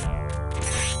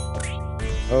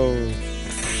 Oh.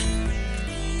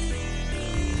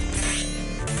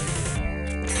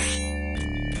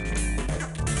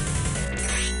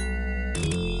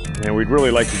 Man, we'd really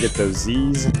like to get those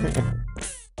Z's.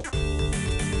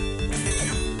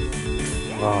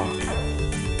 Oh.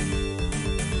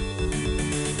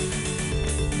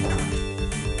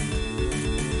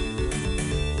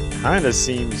 Kinda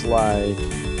seems like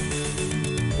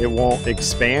it won't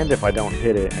expand if I don't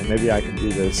hit it, and maybe I can do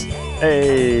this.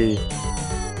 Hey!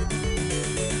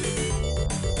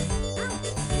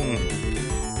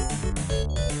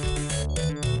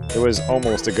 It was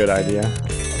almost a good idea.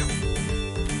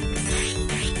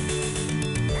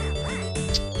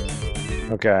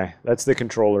 Okay, that's the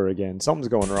controller again. Something's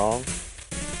going wrong.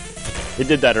 He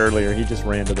did that earlier, he just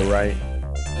ran to the right.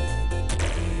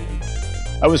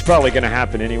 That was probably going to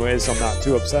happen anyways, so I'm not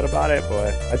too upset about it,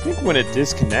 but I think when it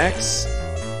disconnects...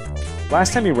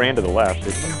 Last time he ran to the left,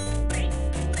 didn't he?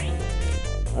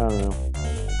 I don't know.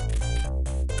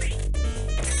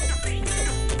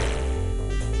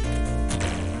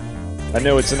 I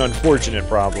know it's an unfortunate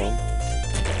problem.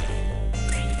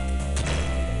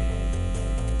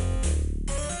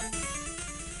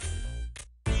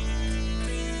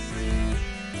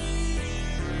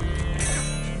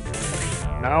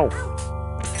 No.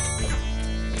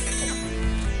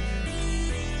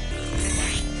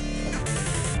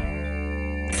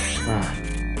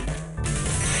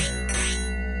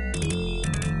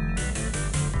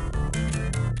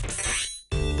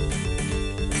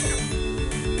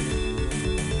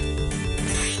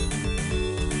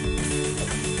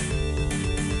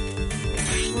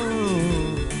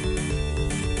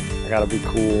 I gotta be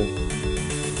cool.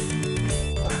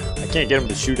 I can't get him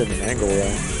to shoot at an angle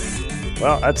though.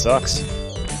 Well, that sucks.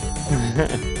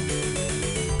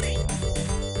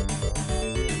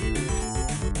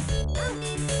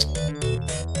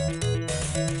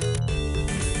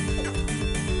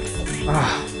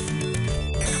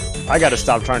 I gotta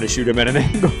stop trying to shoot him at an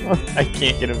angle. I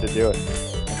can't get him to do it.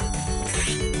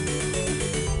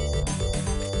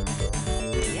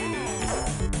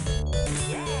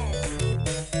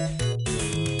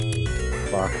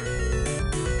 Fuck.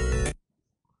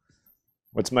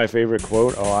 What's my favorite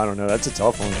quote? Oh, I don't know. That's a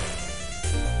tough one.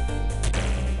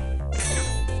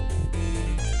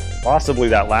 Possibly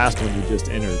that last one you just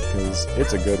entered, because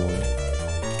it's a good one.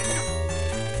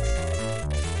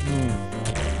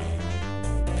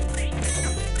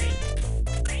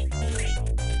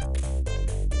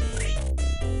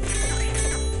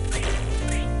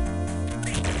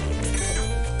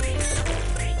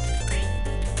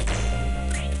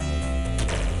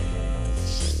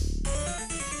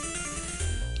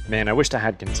 Man, I wished I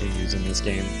had continues in this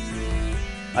game.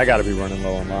 I gotta be running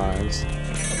low on lives.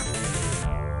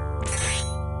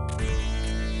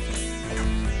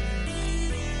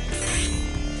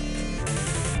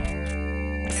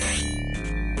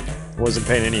 Wasn't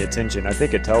paying any attention. I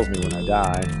think it tells me when I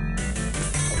die.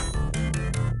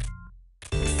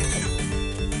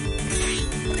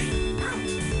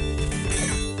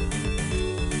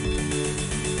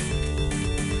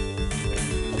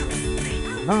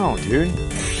 No, dude.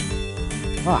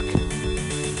 Fuck.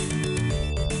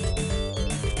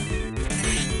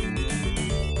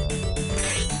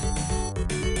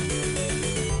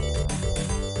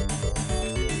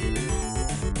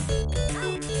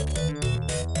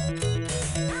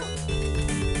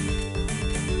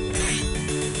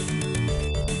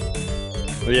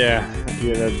 Yeah,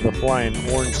 the flying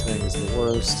orange thing is the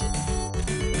worst.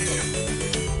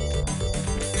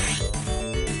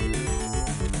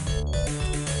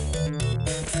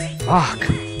 Fuck.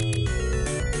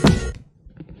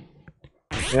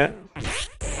 Yeah.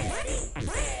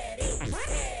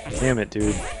 Damn it,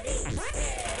 dude.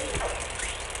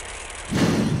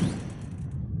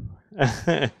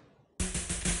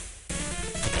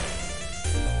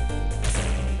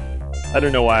 I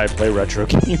don't know why I play retro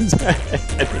games. I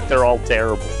think they're all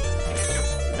terrible.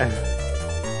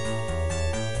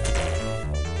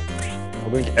 I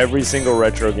think every single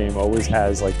retro game always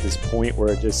has like this point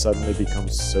where it just suddenly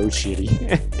becomes so shitty.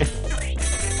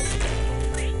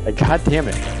 Like, god damn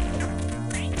it.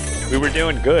 We were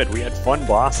doing good. We had fun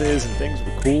bosses and things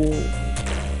were cool.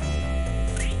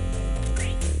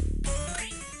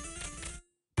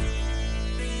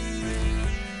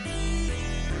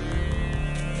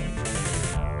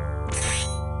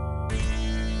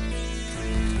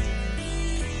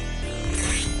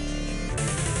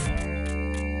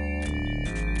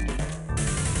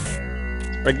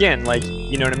 Again, like,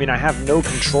 you know what I mean? I have no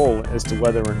control as to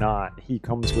whether or not he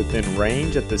comes within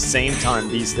range at the same time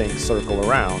these things circle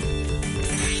around.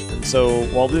 And so,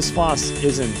 while this boss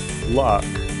isn't luck,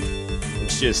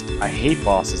 it's just, I hate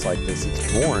bosses like this.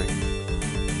 It's boring.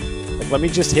 Like, let me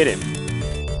just hit him.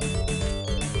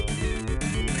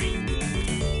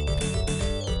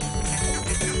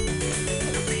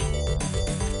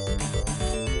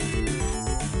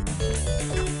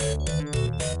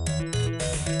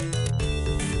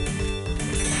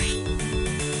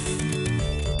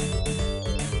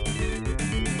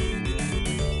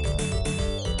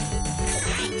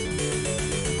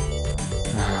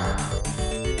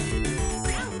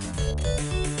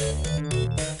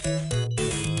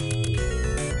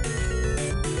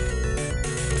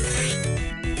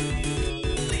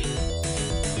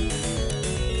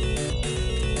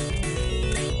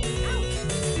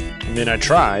 I mean, I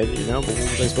tried, you know, but what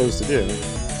was I supposed to do?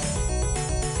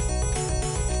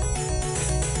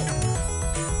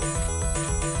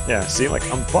 Yeah, see, like,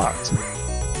 I'm fucked.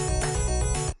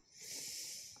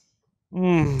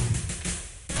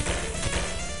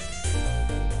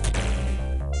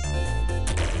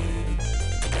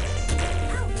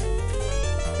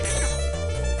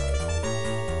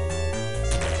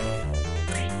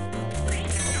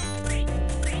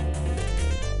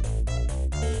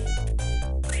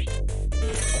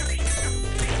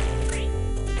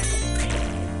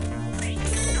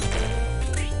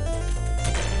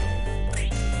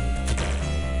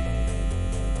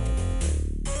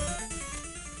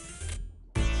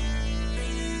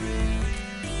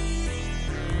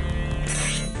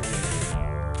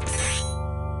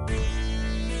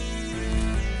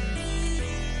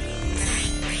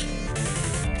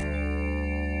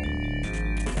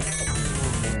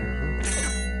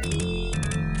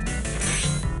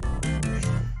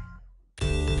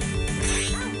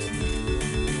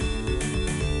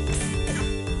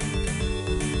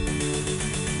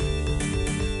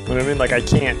 What I mean, like, I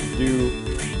can't do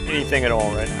anything at all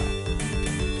right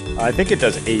now. I think it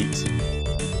does 8. I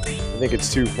think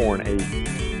it's 2, 4, and 8.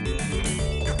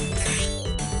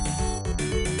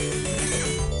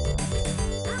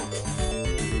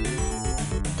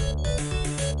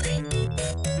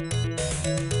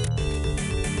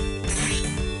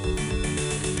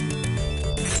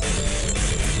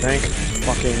 Thank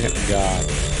fucking God.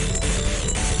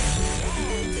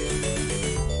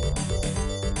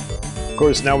 Of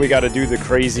course, now we gotta do the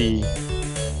crazy...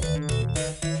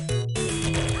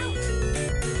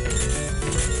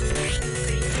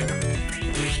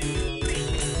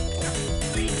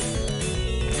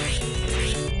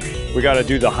 We gotta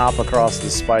do the hop across the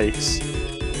spikes.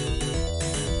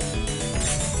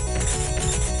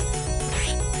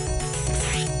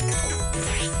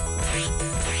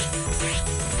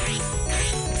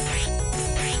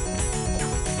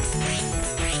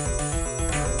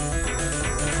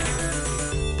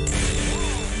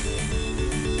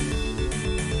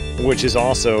 Which is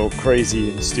also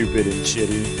crazy and stupid and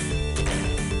shitty.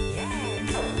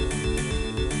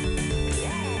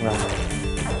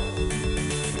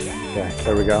 Okay,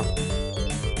 there we go.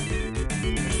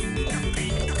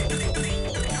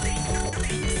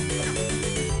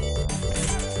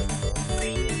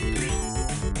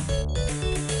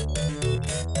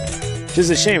 Which is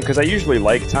a shame, because I usually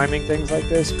like timing things like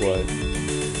this, but...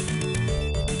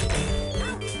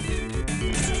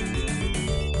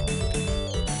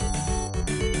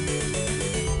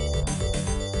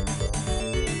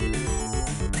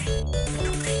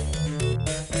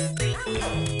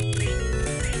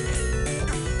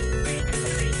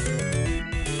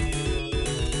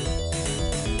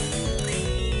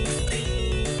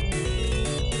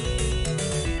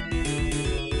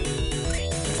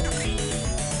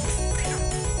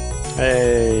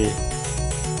 Hey.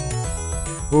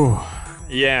 Whew.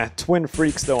 Yeah, Twin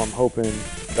Freaks though, I'm hoping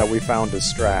that we found a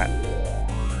strat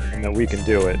and that we can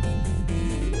do it.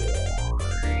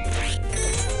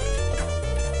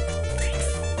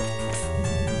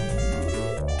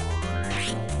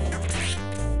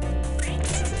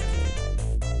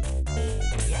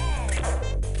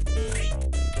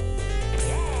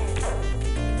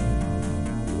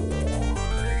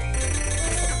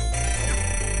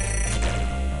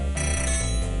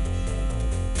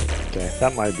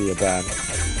 That might be a bad.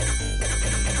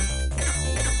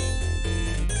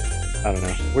 I don't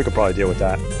know. We could probably deal with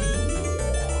that.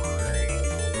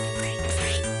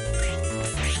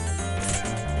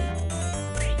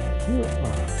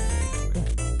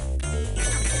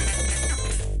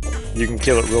 You can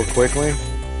kill it real quickly?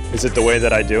 Is it the way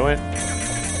that I do it?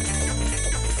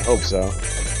 I hope so.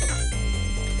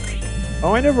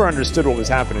 Oh, I never understood what was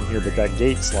happening here, but that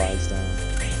gate slides down.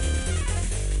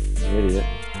 You idiot.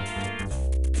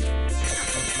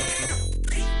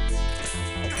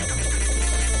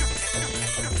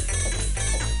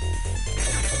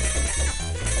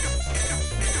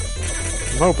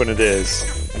 hoping it is.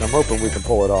 And I'm hoping we can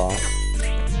pull it off.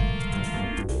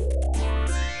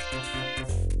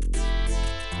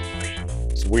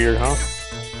 It's weird, huh?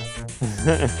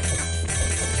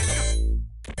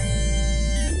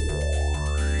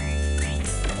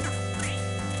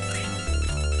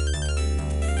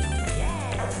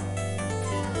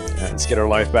 Let's get our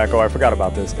life back. Oh, I forgot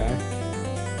about this guy.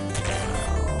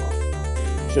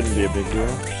 Shouldn't be a big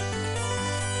deal.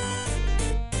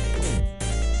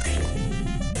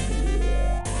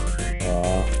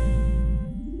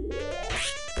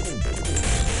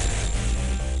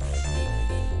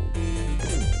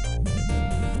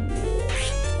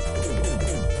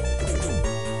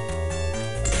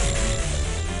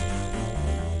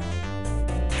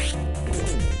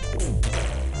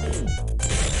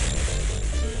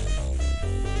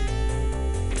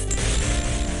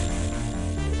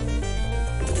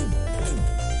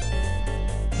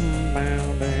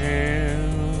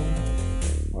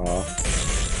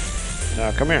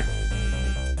 Now come here.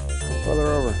 Come further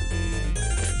over.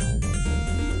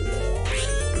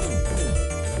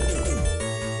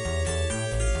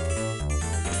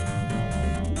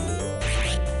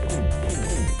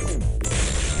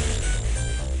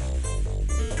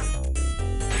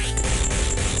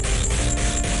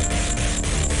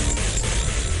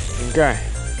 Okay.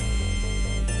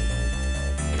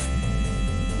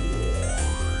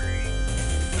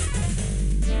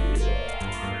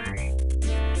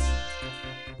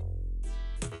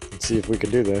 Let's see if we can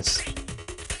do this.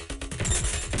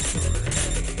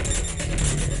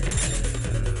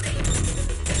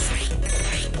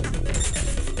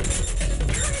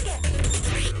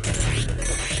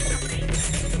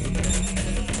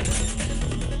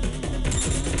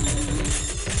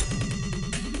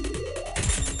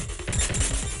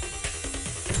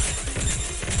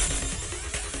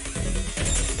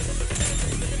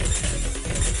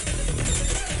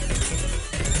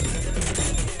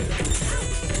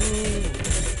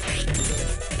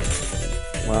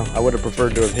 Well, I would have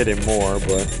preferred to have hit him more,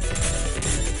 but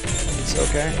it's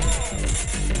okay.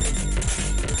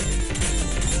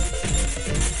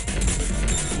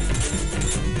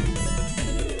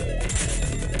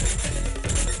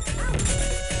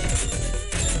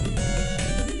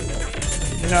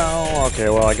 No, okay,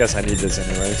 well, I guess I need this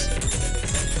anyways.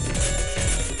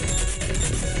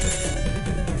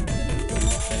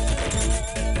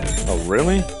 Oh,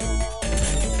 really?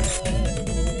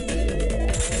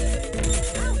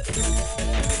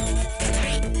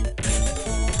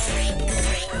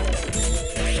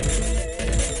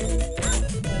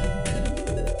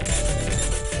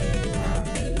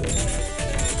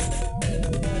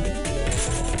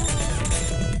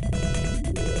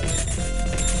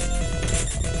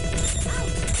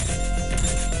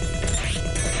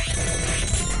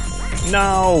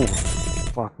 No!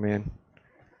 Fuck, man.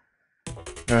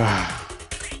 Ugh.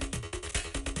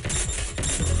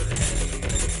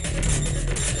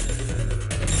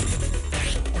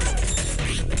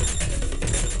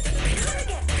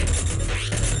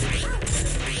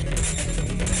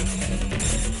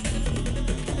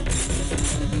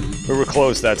 We were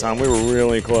close that time. We were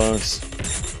really close.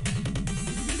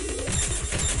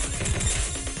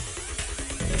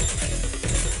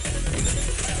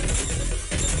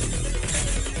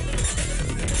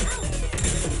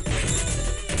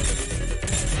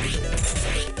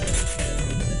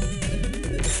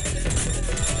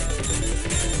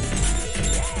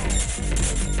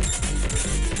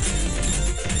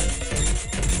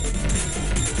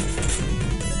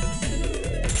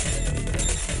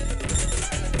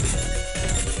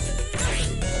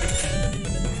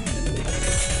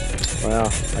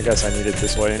 Well, I guess I need it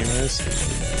this way anyways.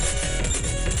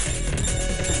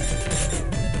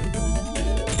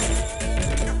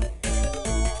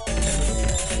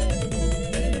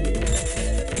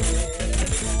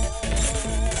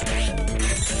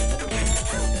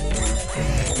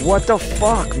 What the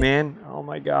fuck, man? Oh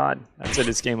my god. That's it,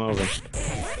 it's game over.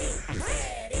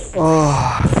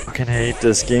 Oh, I fucking hate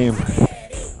this game.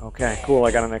 Okay, cool,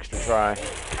 I got an extra try.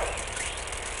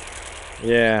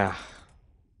 Yeah.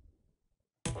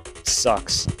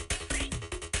 Sucks.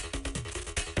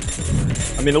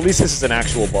 I mean, at least this is an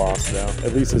actual boss, though.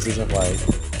 At least this isn't like...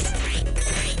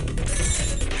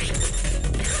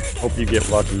 Hope you get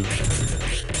lucky.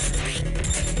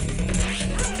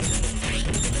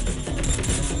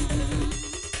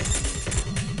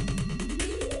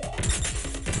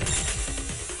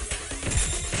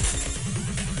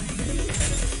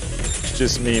 It's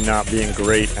just me not being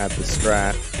great at the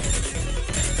strat.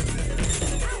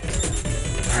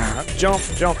 Jump,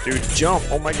 jump, dude, jump.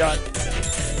 Oh my god.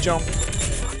 Jump.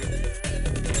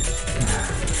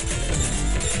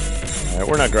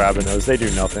 Alright, we're not grabbing those. They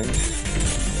do nothing.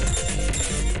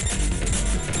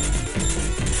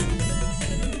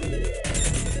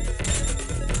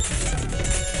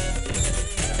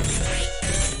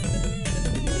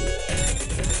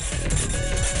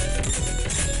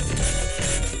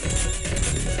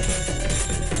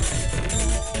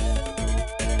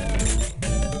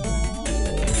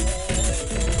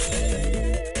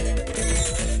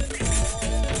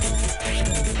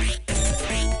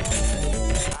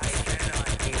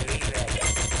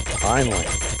 Finally. I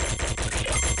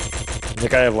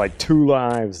think I have like 2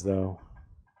 lives though.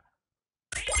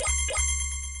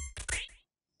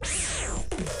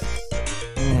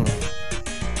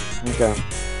 Okay.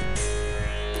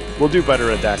 We'll do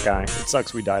better at that guy. It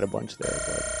sucks we died a bunch there,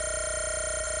 but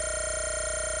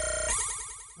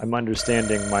I'm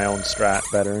understanding my own strat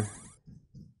better.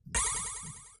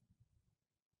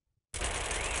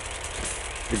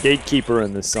 The gatekeeper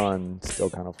and the sun still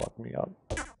kind of fucked me up.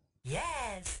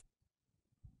 Yes.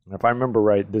 And if I remember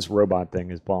right, this robot thing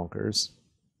is bonkers.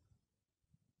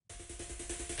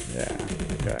 Yeah,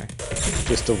 okay.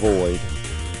 Just avoid.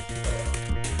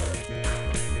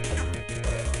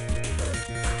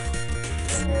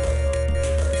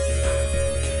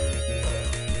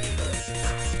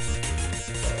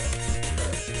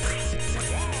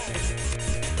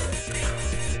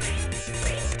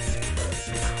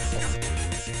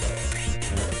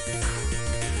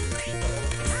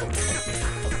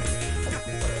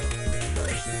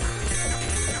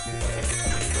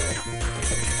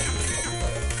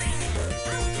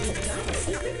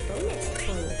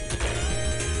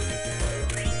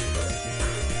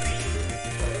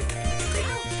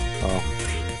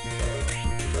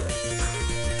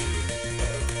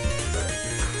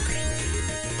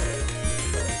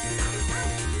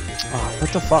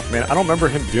 What the fuck, man? I don't remember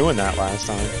him doing that last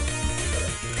time.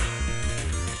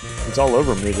 It's all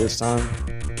over me this time.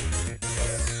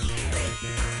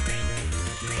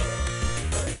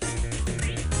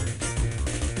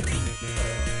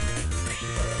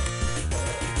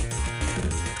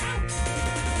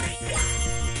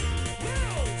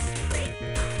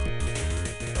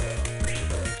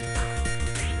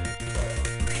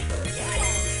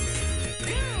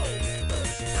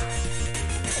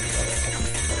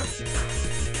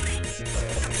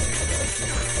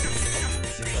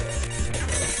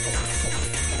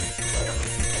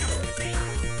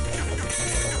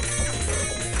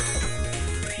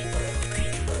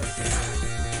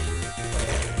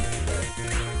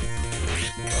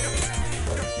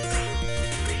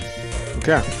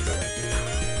 Okay.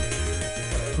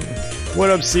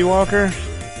 What up, Seawalker?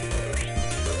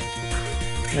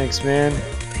 Thanks, man.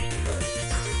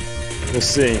 We'll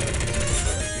see.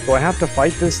 Do I have to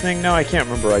fight this thing now? I can't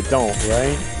remember. I don't,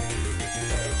 right?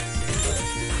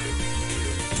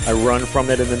 I run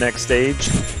from it in the next stage.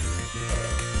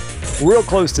 Real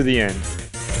close to the end.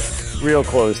 Real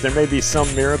close. There may be some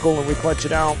miracle when we clutch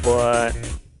it out, but...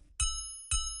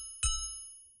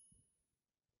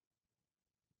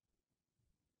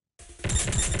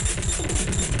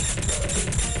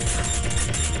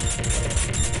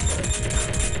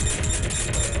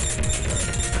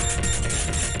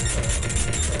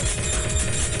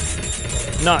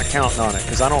 not counting on it,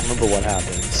 because I don't remember what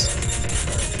happens.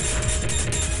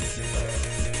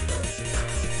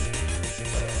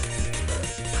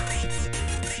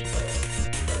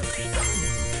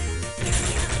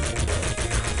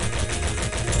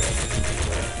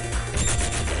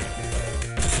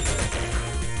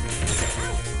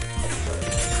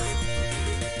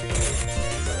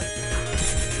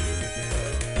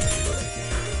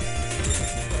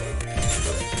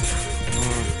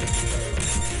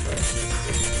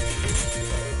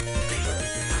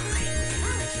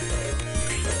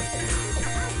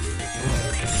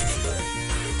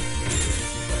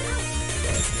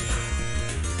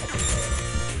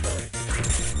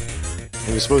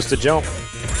 He was supposed to jump.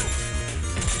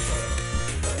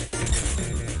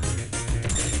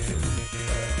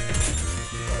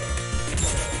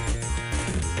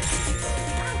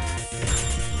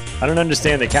 I don't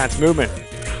understand the cat's movement.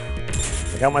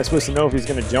 Like, how am I supposed to know if he's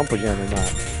going to jump again or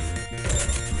not?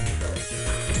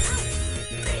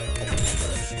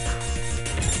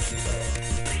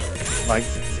 Like,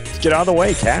 get out of the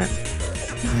way, cat.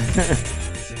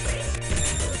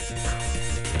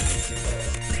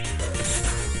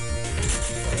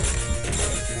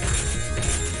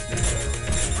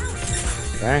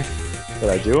 Okay, did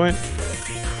I do it?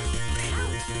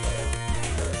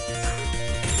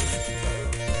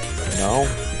 No.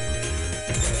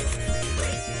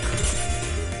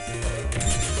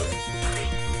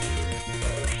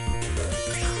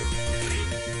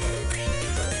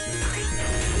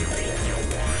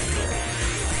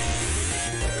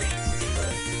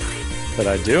 Did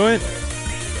I do it?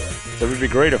 That would be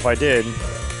great if I did.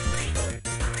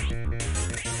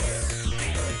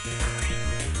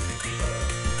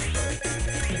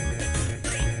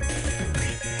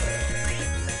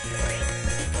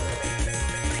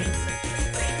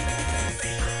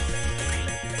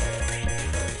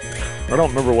 I don't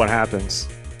remember what happens.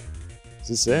 Is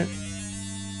this it?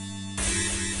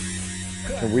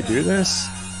 Can we do this?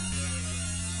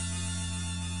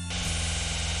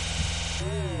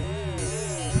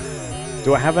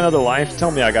 Do I have another life?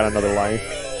 Tell me I got another life.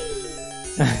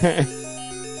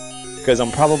 Because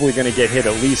I'm probably going to get hit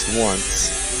at least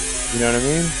once. You know what I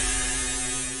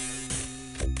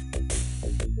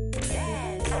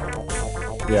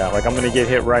mean? Yeah, like I'm going to get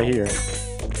hit right here.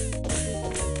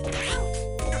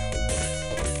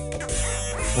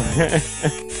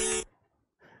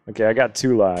 Okay, I got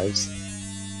 2 lives.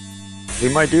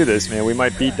 We might do this, man. We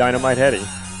might beat Dynamite Headdy.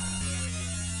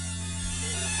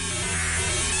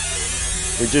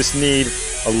 We just need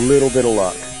a little bit of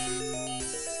luck.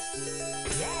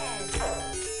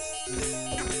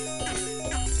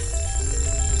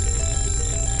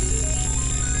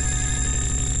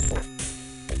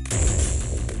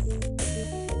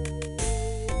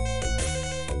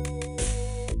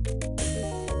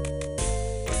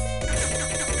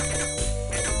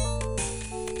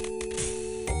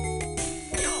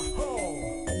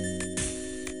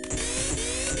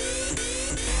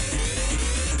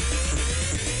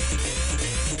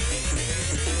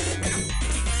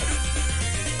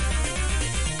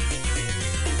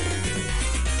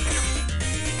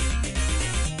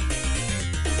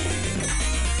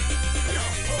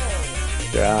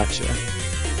 Gotcha.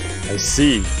 I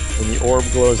see. When the orb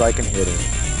glows, I can hit him.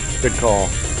 Good call.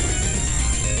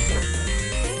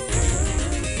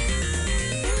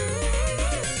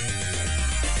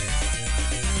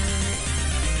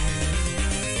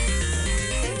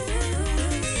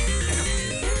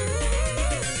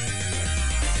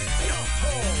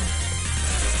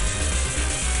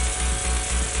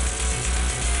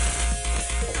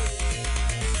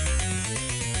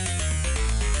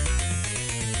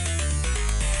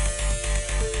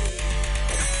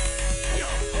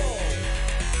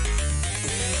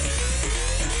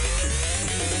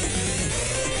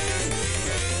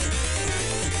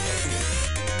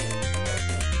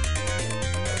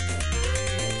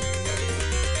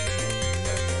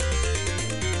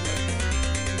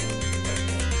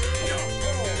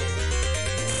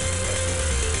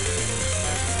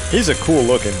 He's a cool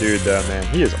looking dude though, man.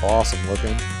 He is awesome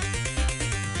looking.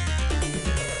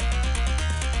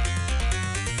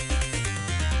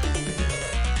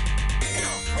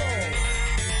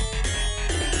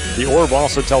 The orb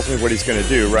also tells me what he's gonna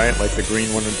do, right? Like the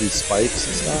green one with these spikes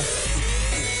and stuff.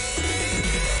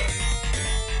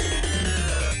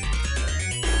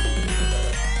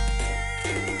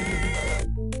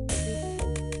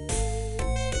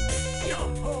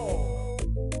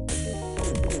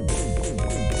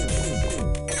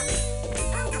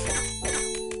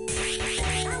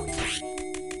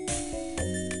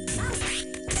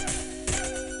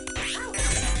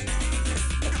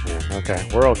 Okay,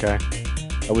 we're okay.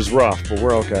 That was rough, but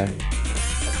we're okay.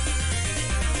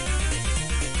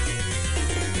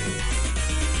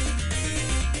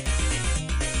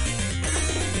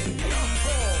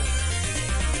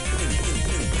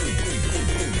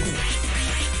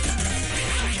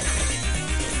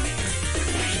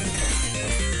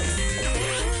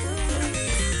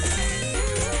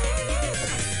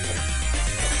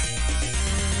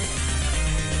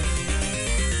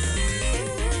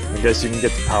 I guess you can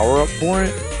get the power up for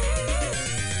it?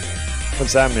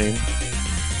 What's that mean?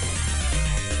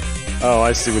 Oh,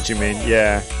 I see what you mean.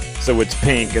 Yeah. So it's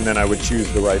pink, and then I would choose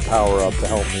the right power up to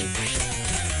help me.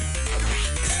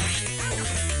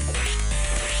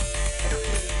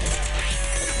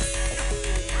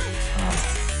 Oh,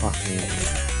 fuck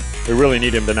me. We really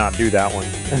need him to not do that one.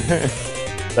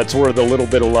 That's where the little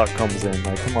bit of luck comes in.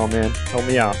 Like, come on, man. Help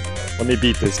me out. Let me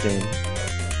beat this game.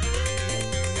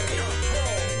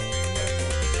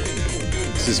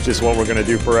 This is just what we're gonna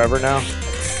do forever now.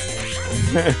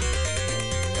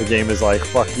 The game is like,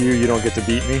 fuck you, you don't get to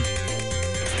beat me.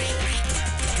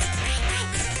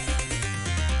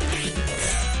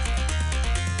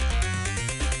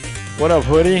 What up,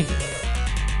 Hoodie?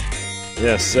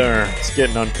 Yes, sir. It's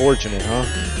getting unfortunate, huh?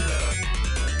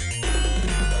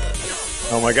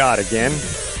 Oh my god, again?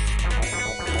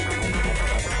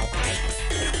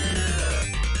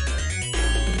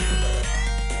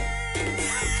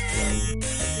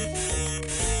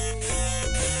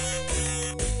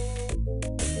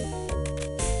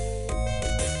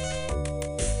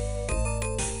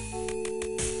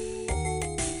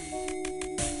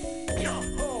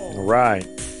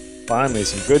 Alright. Finally,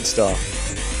 some good stuff.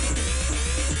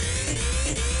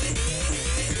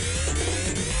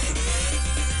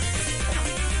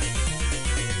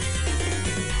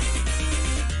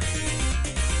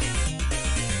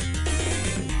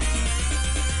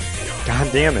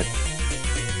 God damn it.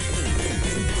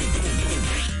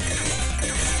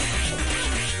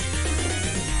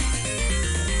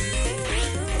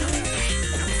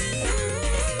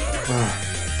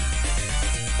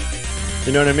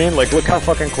 You know what I mean? Like, look how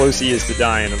fucking close he is to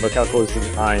dying, and look how close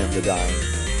I am to dying.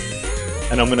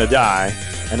 And I'm gonna die,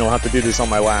 and I'll have to do this on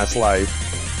my last life.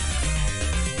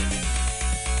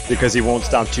 Because he won't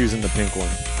stop choosing the pink one.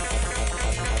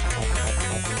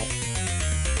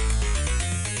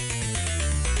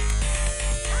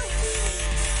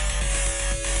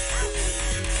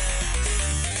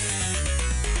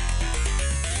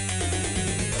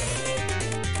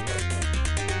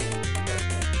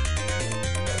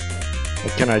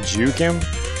 Can I juke him?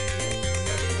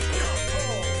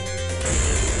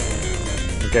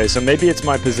 Okay, so maybe it's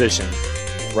my position,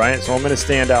 right? So I'm gonna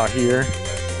stand out here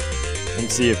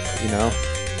and see if, you know.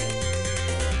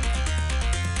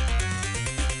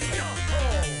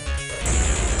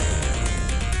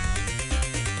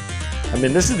 I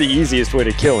mean, this is the easiest way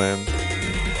to kill him.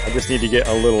 I just need to get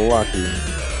a little lucky.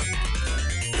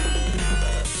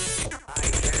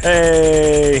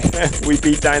 Hey! We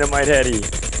beat Dynamite Headdy.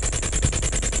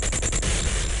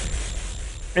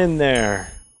 In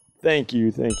there. Thank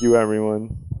you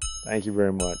everyone. Thank you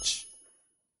very much.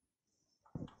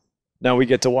 Now we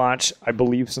get to watch, I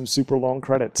believe, some super long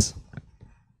credits.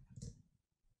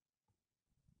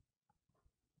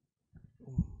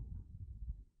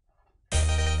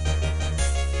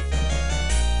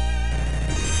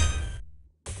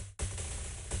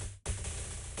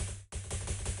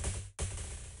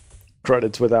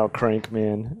 Credits without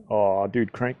Crankman. Aw,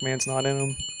 dude, Crankman's not in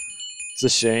them. It's a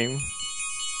shame.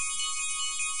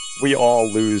 We all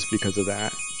lose because of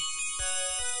that.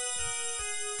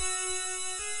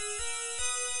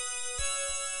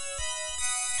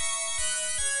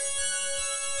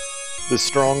 The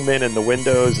strongmen and the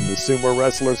windows and the sumo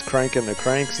wrestlers cranking the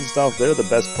cranks and stuff, they're the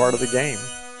best part of the game.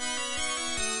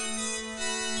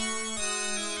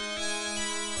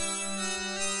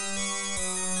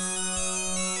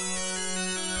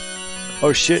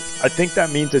 Oh shit, I think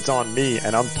that means it's on me,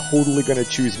 and I'm totally gonna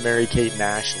choose Mary-Kate and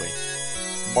Ashley.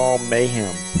 Mall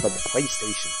Mayhem for the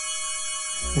PlayStation.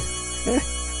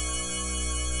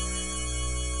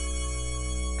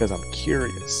 Because I'm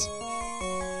curious.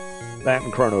 That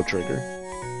and Chrono Trigger.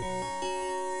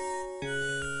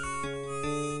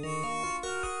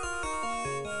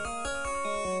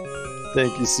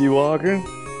 Thank you, Seawalker.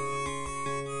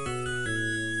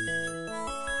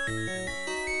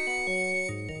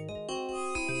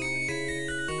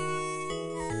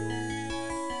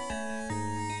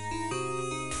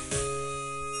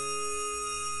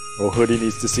 Oh, Hoodie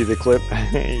needs to see the clip.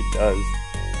 He does.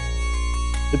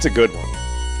 It's a good one.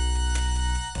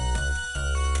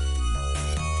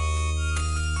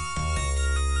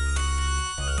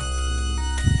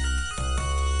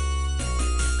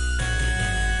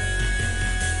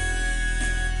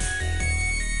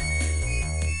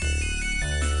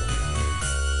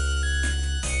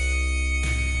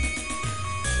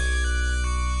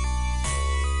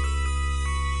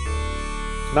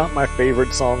 Not my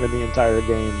favorite song in the entire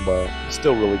game, but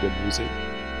still really good music.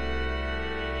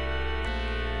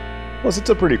 Plus, it's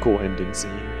a pretty cool ending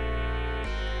scene.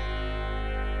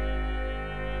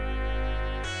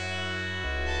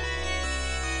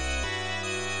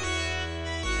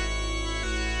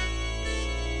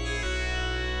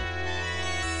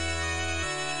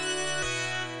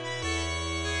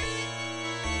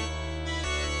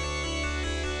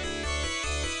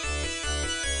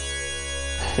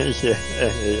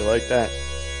 Yeah, you like that?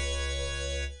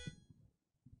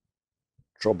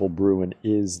 Trouble brewing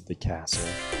is the castle.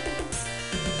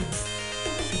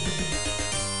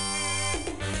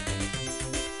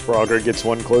 Frogger gets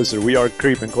one closer. We are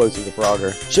creeping closer to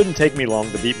Frogger. Shouldn't take me long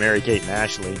to beat Mary-Kate and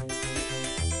Ashley.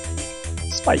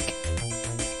 Spike.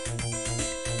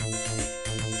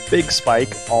 Big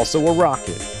Spike, also a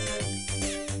rocket.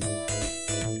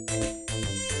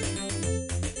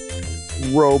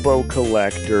 Robo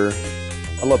Collector.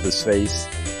 I love his face.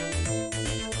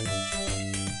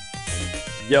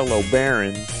 Yellow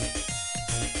Baron.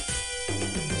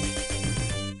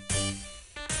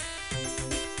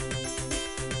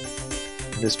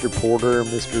 Mr. Porter,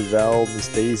 Mr. Vel, Miss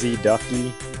Daisy,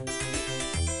 Ducky.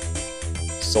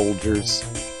 Soldiers.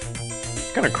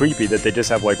 Kind of creepy that they just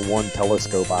have like one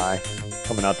telescope eye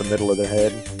coming out the middle of their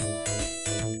head.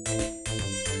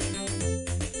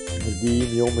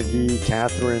 McGee, Mule McGee,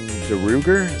 Catherine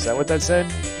DeRuger. Is that what that said?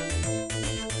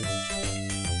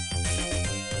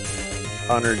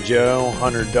 Hunter Joe,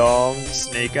 Hunter Dog,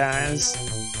 Snake Eyes.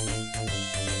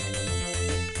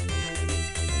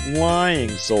 Flying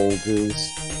Soldiers.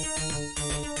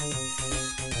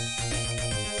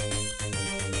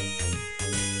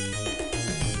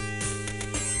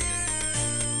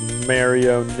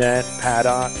 Marionette,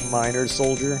 Paddock, Miner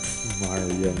Soldier.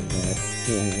 Marionette.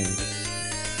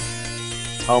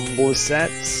 Tumble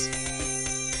Sets.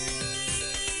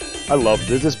 I love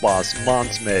this boss.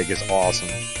 Monsmeg is awesome.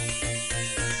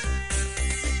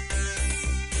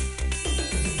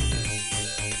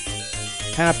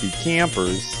 Happy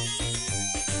Campers.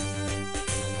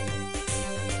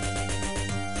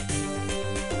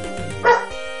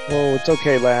 Oh, it's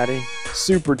okay, laddie.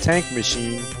 Super Tank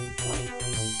Machine.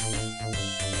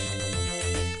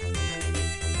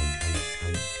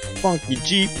 Funky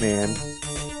Jeep Man.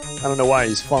 I don't know why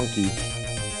he's funky.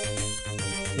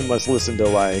 He must listen to,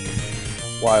 like,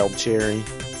 Wild Cherry.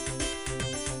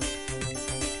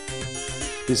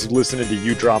 He's listening to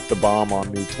You Drop the Bomb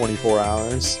on Me 24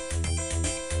 hours.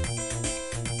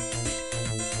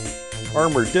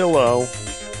 Armadillo.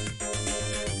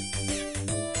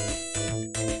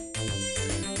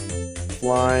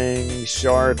 Flying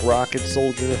Shark, Rocket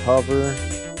Soldier, Hover.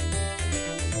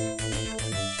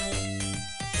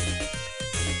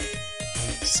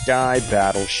 Sky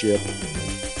Battleship.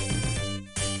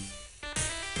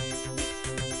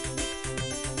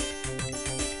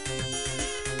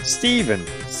 Steven,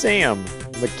 Sam,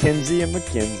 Mackenzie and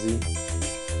Mackenzie.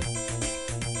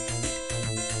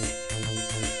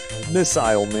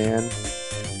 Missile Man.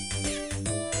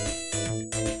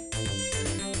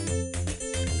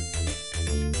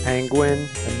 Penguin,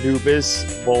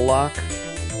 Anubis, Moloch.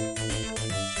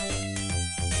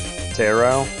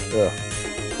 Taro. Ugh.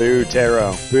 Boo,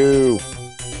 Taro. Boo.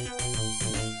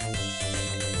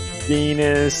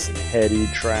 Venus, Heady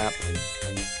Trap.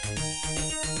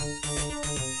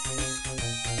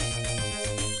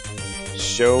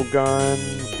 Shogun,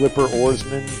 Flipper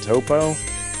Oarsman, Topo.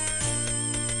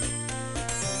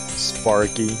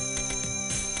 Sparky.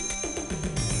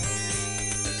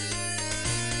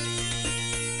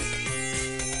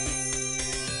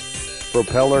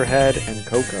 Propeller Head and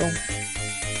Coco.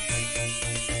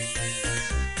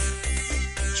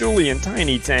 Julian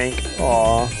Tiny Tank.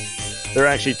 Aw. They're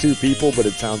actually two people, but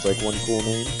it sounds like one cool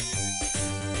name.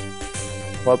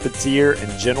 Puppeteer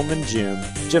and Gentleman Jim.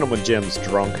 Gentleman Jim's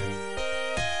drunk.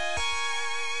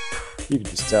 You can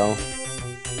just tell.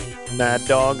 Mad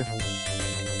Dog.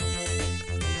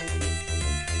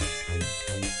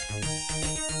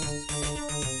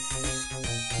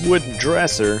 Wooden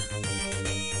Dresser.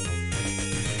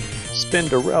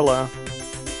 Spinderella.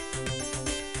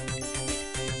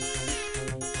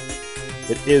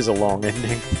 It is a long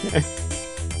ending.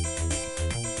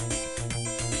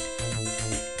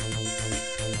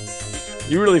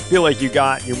 You really feel like you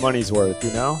got your money's worth,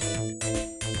 you know?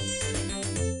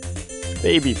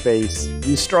 Babyface,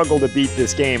 you struggle to beat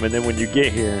this game, and then when you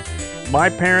get here, my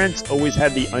parents always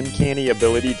had the uncanny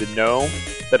ability to know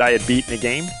that I had beaten a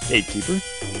game, Gatekeeper,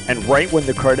 and right when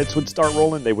the credits would start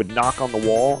rolling, they would knock on the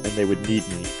wall and they would need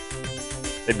me.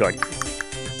 They'd be like,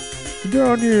 "Get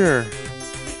down here."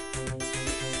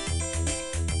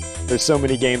 There's so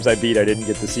many games I beat I didn't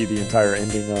get to see the entire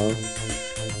ending of.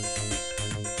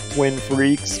 Twin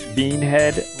Freaks,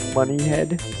 Beanhead,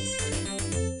 Moneyhead.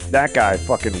 That guy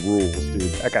fucking rules,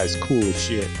 dude. That guy's cool as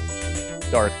shit.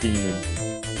 Darth Demon.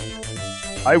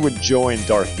 I would join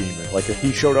Darth Demon. Like, if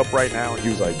he showed up right now and he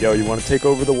was like, "Yo, you want to take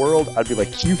over the world?" I'd be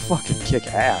like, "You fucking kick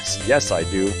ass." Yes, I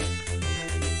do.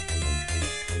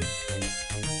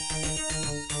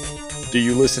 Do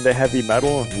you listen to heavy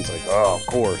metal? And he's like, "Oh, of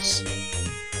course."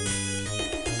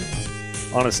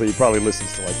 Honestly, he probably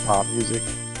listens to, like, pop music.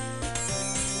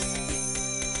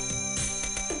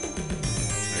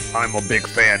 "I'm a big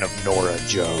fan of Norah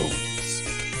Jones."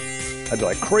 I'd be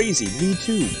like, "Crazy, me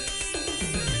too."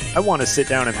 I want to sit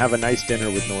down and have a nice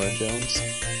dinner with Norah Jones.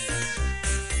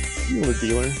 Wheeler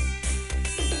dealer.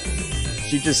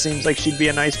 She just seems like she'd be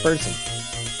a nice person.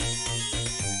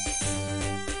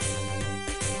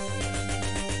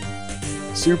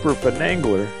 Super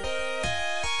Finangler.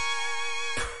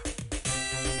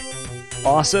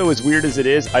 Also, as weird as it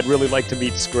is, I'd really like to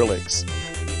meet Skrillex.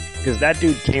 Because that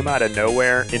dude came out of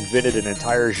nowhere, invented an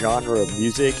entire genre of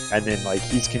music, and then, like,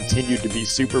 he's continued to be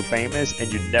super famous,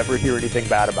 and you never hear anything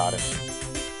bad about him.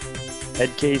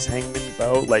 Headcase, Hangman,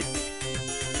 Bow, like...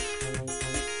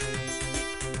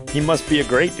 he must be a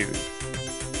great dude.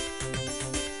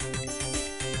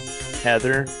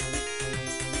 Heather.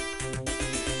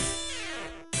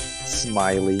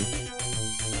 Smiley.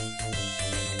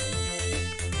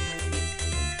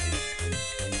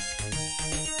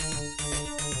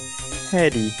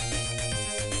 Headdy.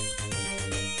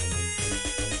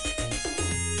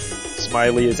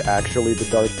 Smiley is actually the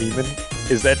dark demon.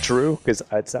 Is that true? Because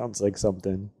it sounds like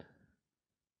something.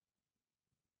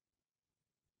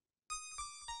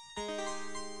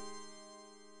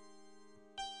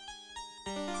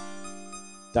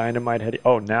 Dynamite Headdy.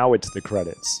 Oh, now it's the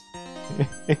credits.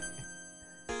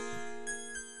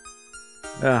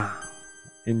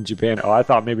 In Japan. Oh, I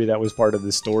thought maybe that was part of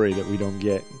the story that we don't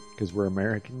get because we're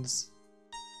Americans.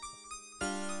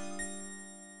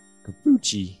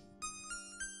 Kabuchi.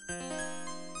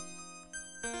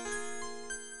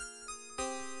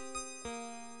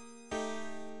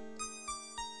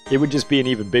 It would just be an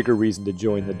even bigger reason to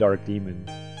join the Dark Demon.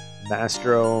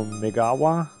 Mastro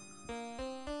Migawa? I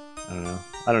don't know.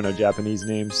 I don't know Japanese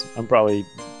names. I'm probably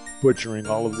butchering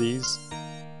all of these.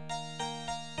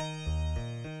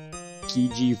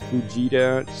 Kiji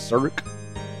Fujita Cirque.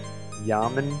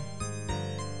 Yamen.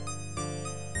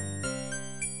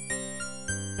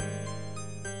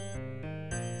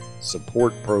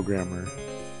 Support programmer.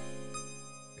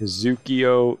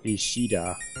 Kazukiyo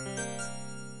Ishida.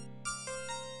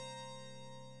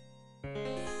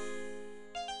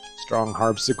 Strong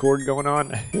harpsichord going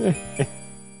on.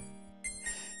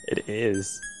 It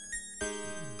is.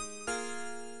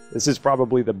 This is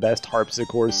probably the best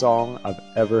harpsichord song I've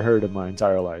ever heard in my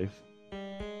entire life.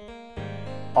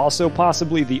 Also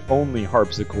possibly the only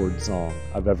harpsichord song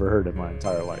I've ever heard in my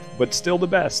entire life, but still the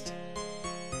best.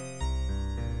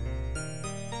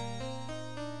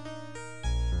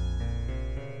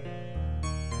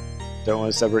 Don't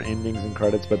want to sever endings and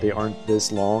credits, but they aren't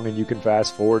this long and you can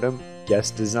fast forward them.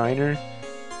 Guest designer.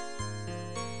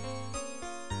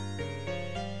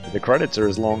 The credits are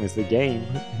as long as the game.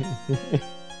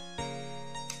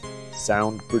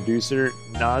 Sound producer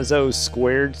Nazo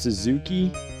Squared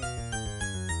Suzuki.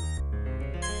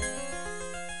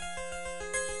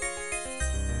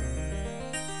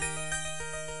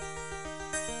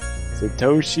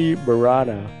 Satoshi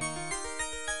Barada.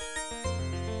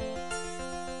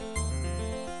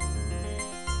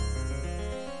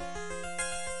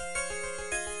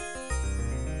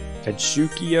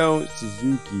 Katsukiyo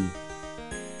Suzuki.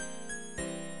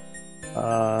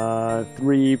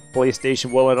 3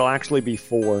 PlayStation. Well, it'll actually be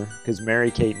 4 because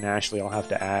Mary-Kate and Ashley I'll have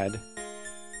to add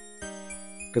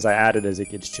because I add it as it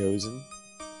gets chosen.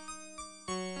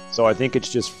 So I think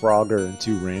it's just Frogger and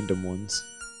 2 random ones.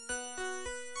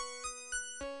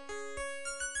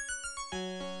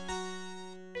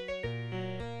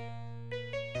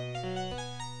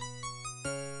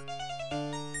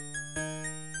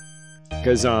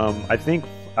 Because I think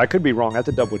I could be wrong. I have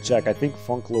to double check. I think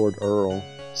Funk Lord Earl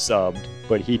subbed,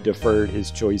 but he deferred his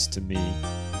choice to me.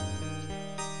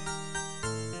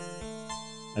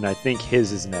 And I think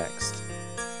his is next.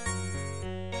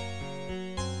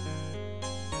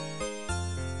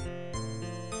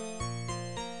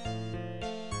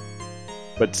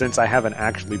 But since I haven't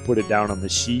actually put it down on the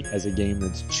sheet as a game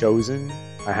that's chosen,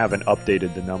 I haven't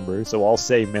updated the number. So I'll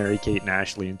say Mary-Kate and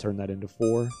Ashley and turn that into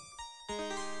 4.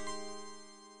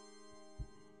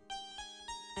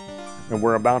 And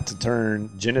we're about to turn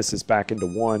Genesis back into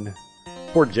 1.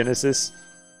 Poor Genesis.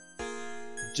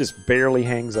 Just barely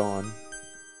hangs on.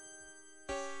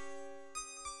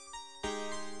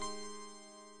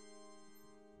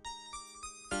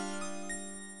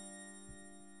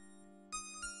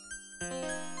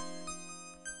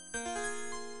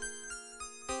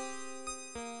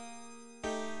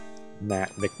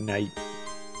 Matt McKnight.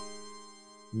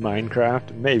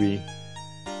 Minecraft? Maybe.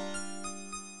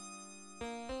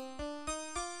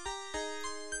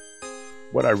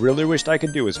 What I really wished I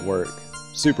could do is work.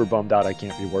 Super bummed out I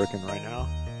can't be working right now.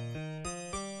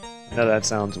 I know that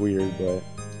sounds weird, but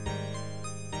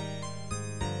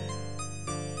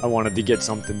I wanted to get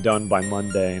something done by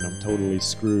Monday and I'm totally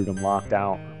screwed. I'm locked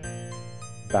out.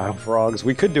 Battle Frogs.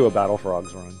 We could do a Battle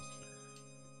Frogs run.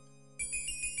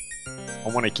 I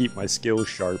want to keep my skills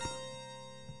sharp.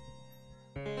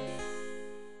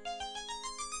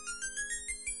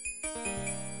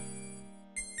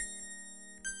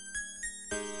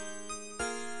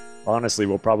 Honestly,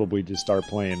 we'll probably just start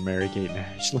playing Mary-Kate and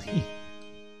Ashley.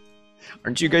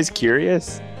 Aren't you guys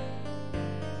curious?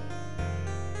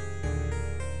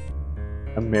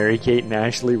 A Mary-Kate and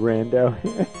Ashley rando?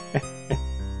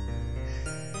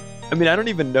 I mean, I don't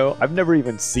even know. I've never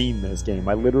even seen this game.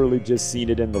 I literally just seen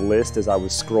it in the list as I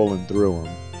was scrolling through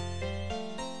them.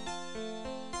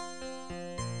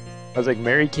 I was like,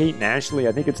 Mary-Kate and Ashley?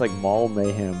 I think it's like Mall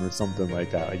Mayhem or something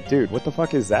like that. Like, dude, what the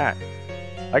fuck is that?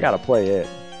 I gotta play it.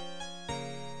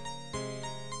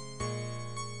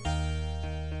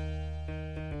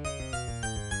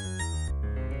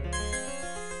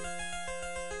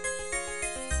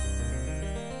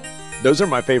 Those are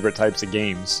my favorite types of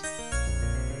games.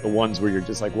 The ones where you're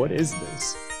just like, what is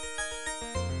this?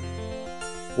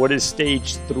 What is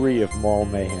stage 3 of Mall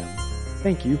Mayhem?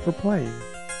 Thank you for playing.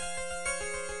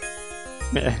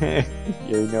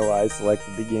 You know why I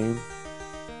selected the game?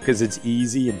 Because it's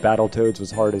easy and Battletoads was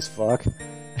hard as fuck.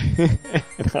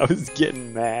 And I was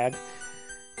getting mad.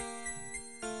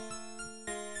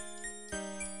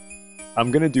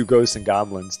 I'm gonna do Ghosts and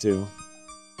Goblins too.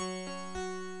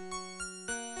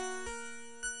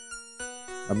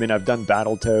 I mean, I've done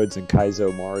Battletoads and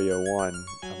Kaizo Mario 1.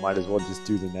 I might as well just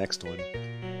do the next one.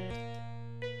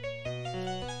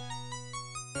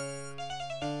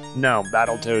 No,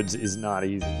 Battletoads is not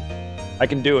easy. I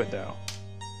can do it though.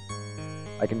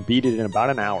 I can beat it in about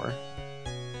an hour.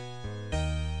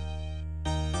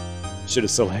 Should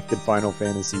have selected Final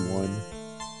Fantasy 1.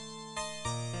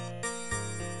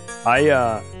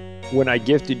 When I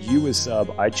gifted you a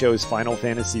sub, I chose Final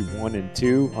Fantasy 1 and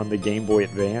 2 on the Game Boy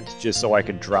Advance just so I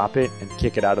could drop it and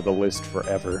kick it out of the list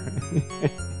forever.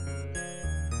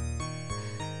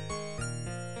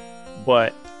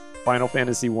 But Final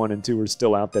Fantasy 1 and 2 are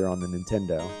still out there on the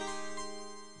Nintendo.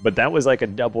 But that was like a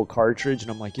double cartridge,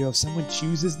 and I'm like, yo, if someone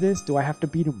chooses this, do I have to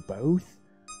beat them both?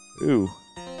 Ooh,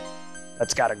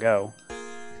 that's gotta go.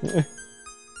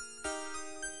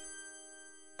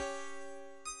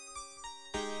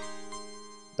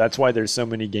 That's why there's so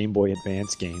many Game Boy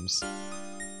Advance games.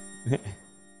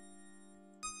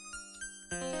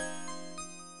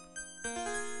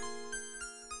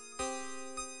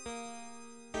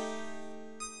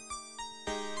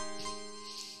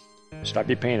 Should I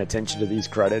be paying attention to these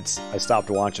credits? I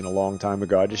stopped watching a long time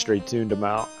ago. I just straight tuned them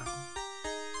out.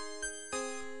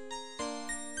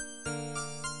 I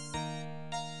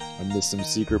missed some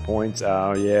secret points.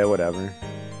 Oh, yeah, whatever.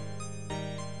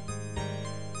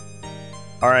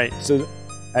 Alright, so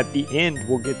at the end,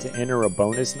 we'll get to enter a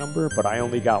bonus number, but I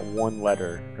only got one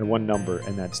letter, or one number,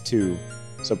 and that's 2.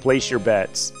 So place your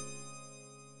bets.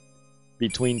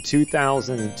 Between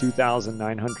 2,000 and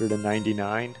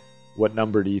 2,999, what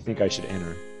number do you think I should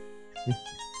enter?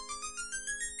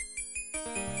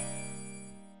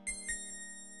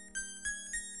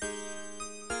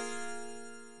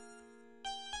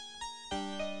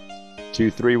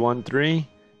 Two, 3, 1, 3,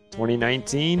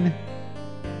 2019.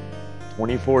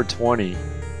 2420.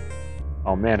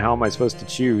 Oh man, how am I supposed to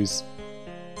choose?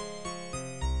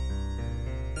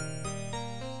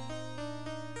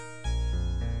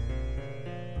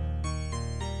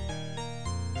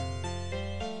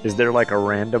 Is there like a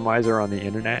randomizer on the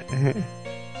internet?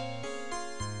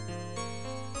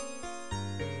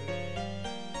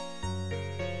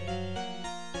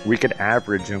 We could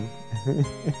average them.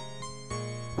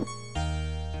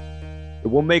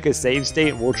 We'll make a save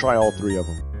state and we'll try all 3 of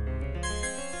them.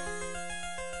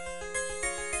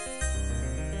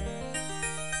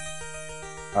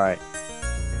 Alright.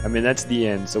 I mean, that's the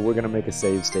end, so we're gonna make a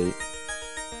save state.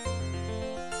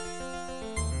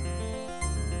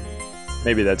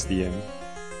 Maybe that's the end.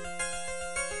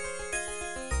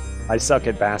 I suck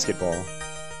at basketball.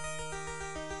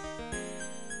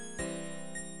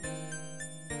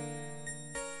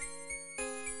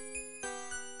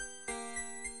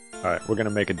 Alright, we're gonna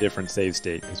make a different save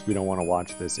state, because we don't want to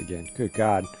watch this again. Good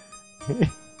God.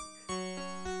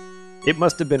 It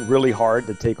must have been really hard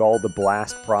to take all the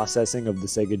blast processing of the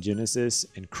Sega Genesis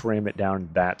and cram it down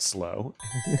that slow.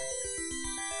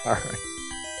 Alright.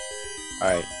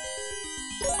 Alright.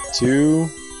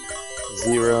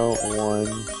 2019.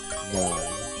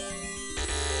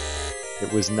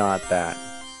 It was not that.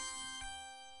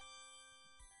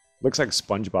 Looks like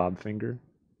SpongeBob finger.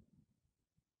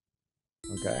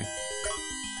 Okay.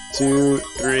 2,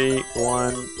 3,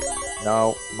 1.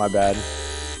 No, my bad.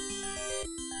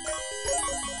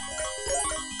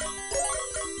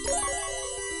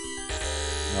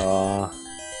 Uh,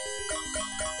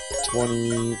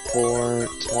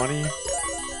 2420.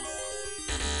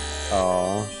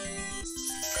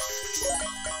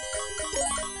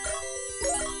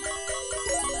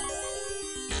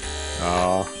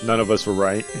 None of us were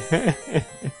right.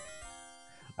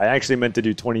 I actually meant to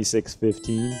do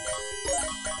 2615.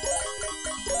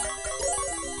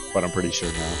 But I'm pretty sure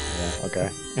now. Yeah, okay.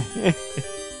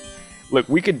 Look,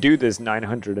 we could do this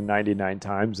 999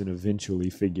 times and eventually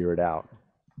figure it out.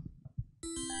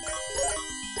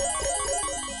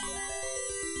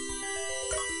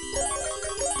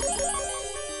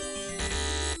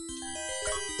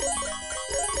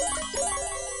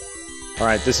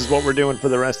 Alright, this is what we're doing for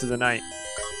the rest of the night.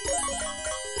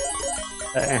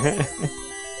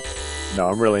 No,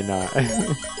 I'm really not.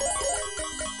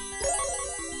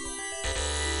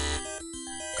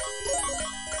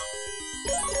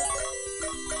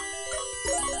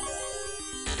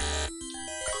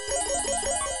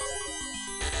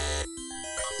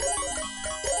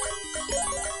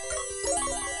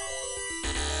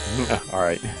 All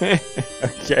right.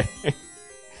 Okay.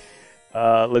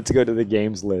 Let's go to the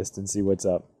games list and see what's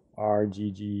up.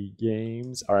 RGG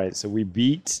games. All right, so we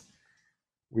beat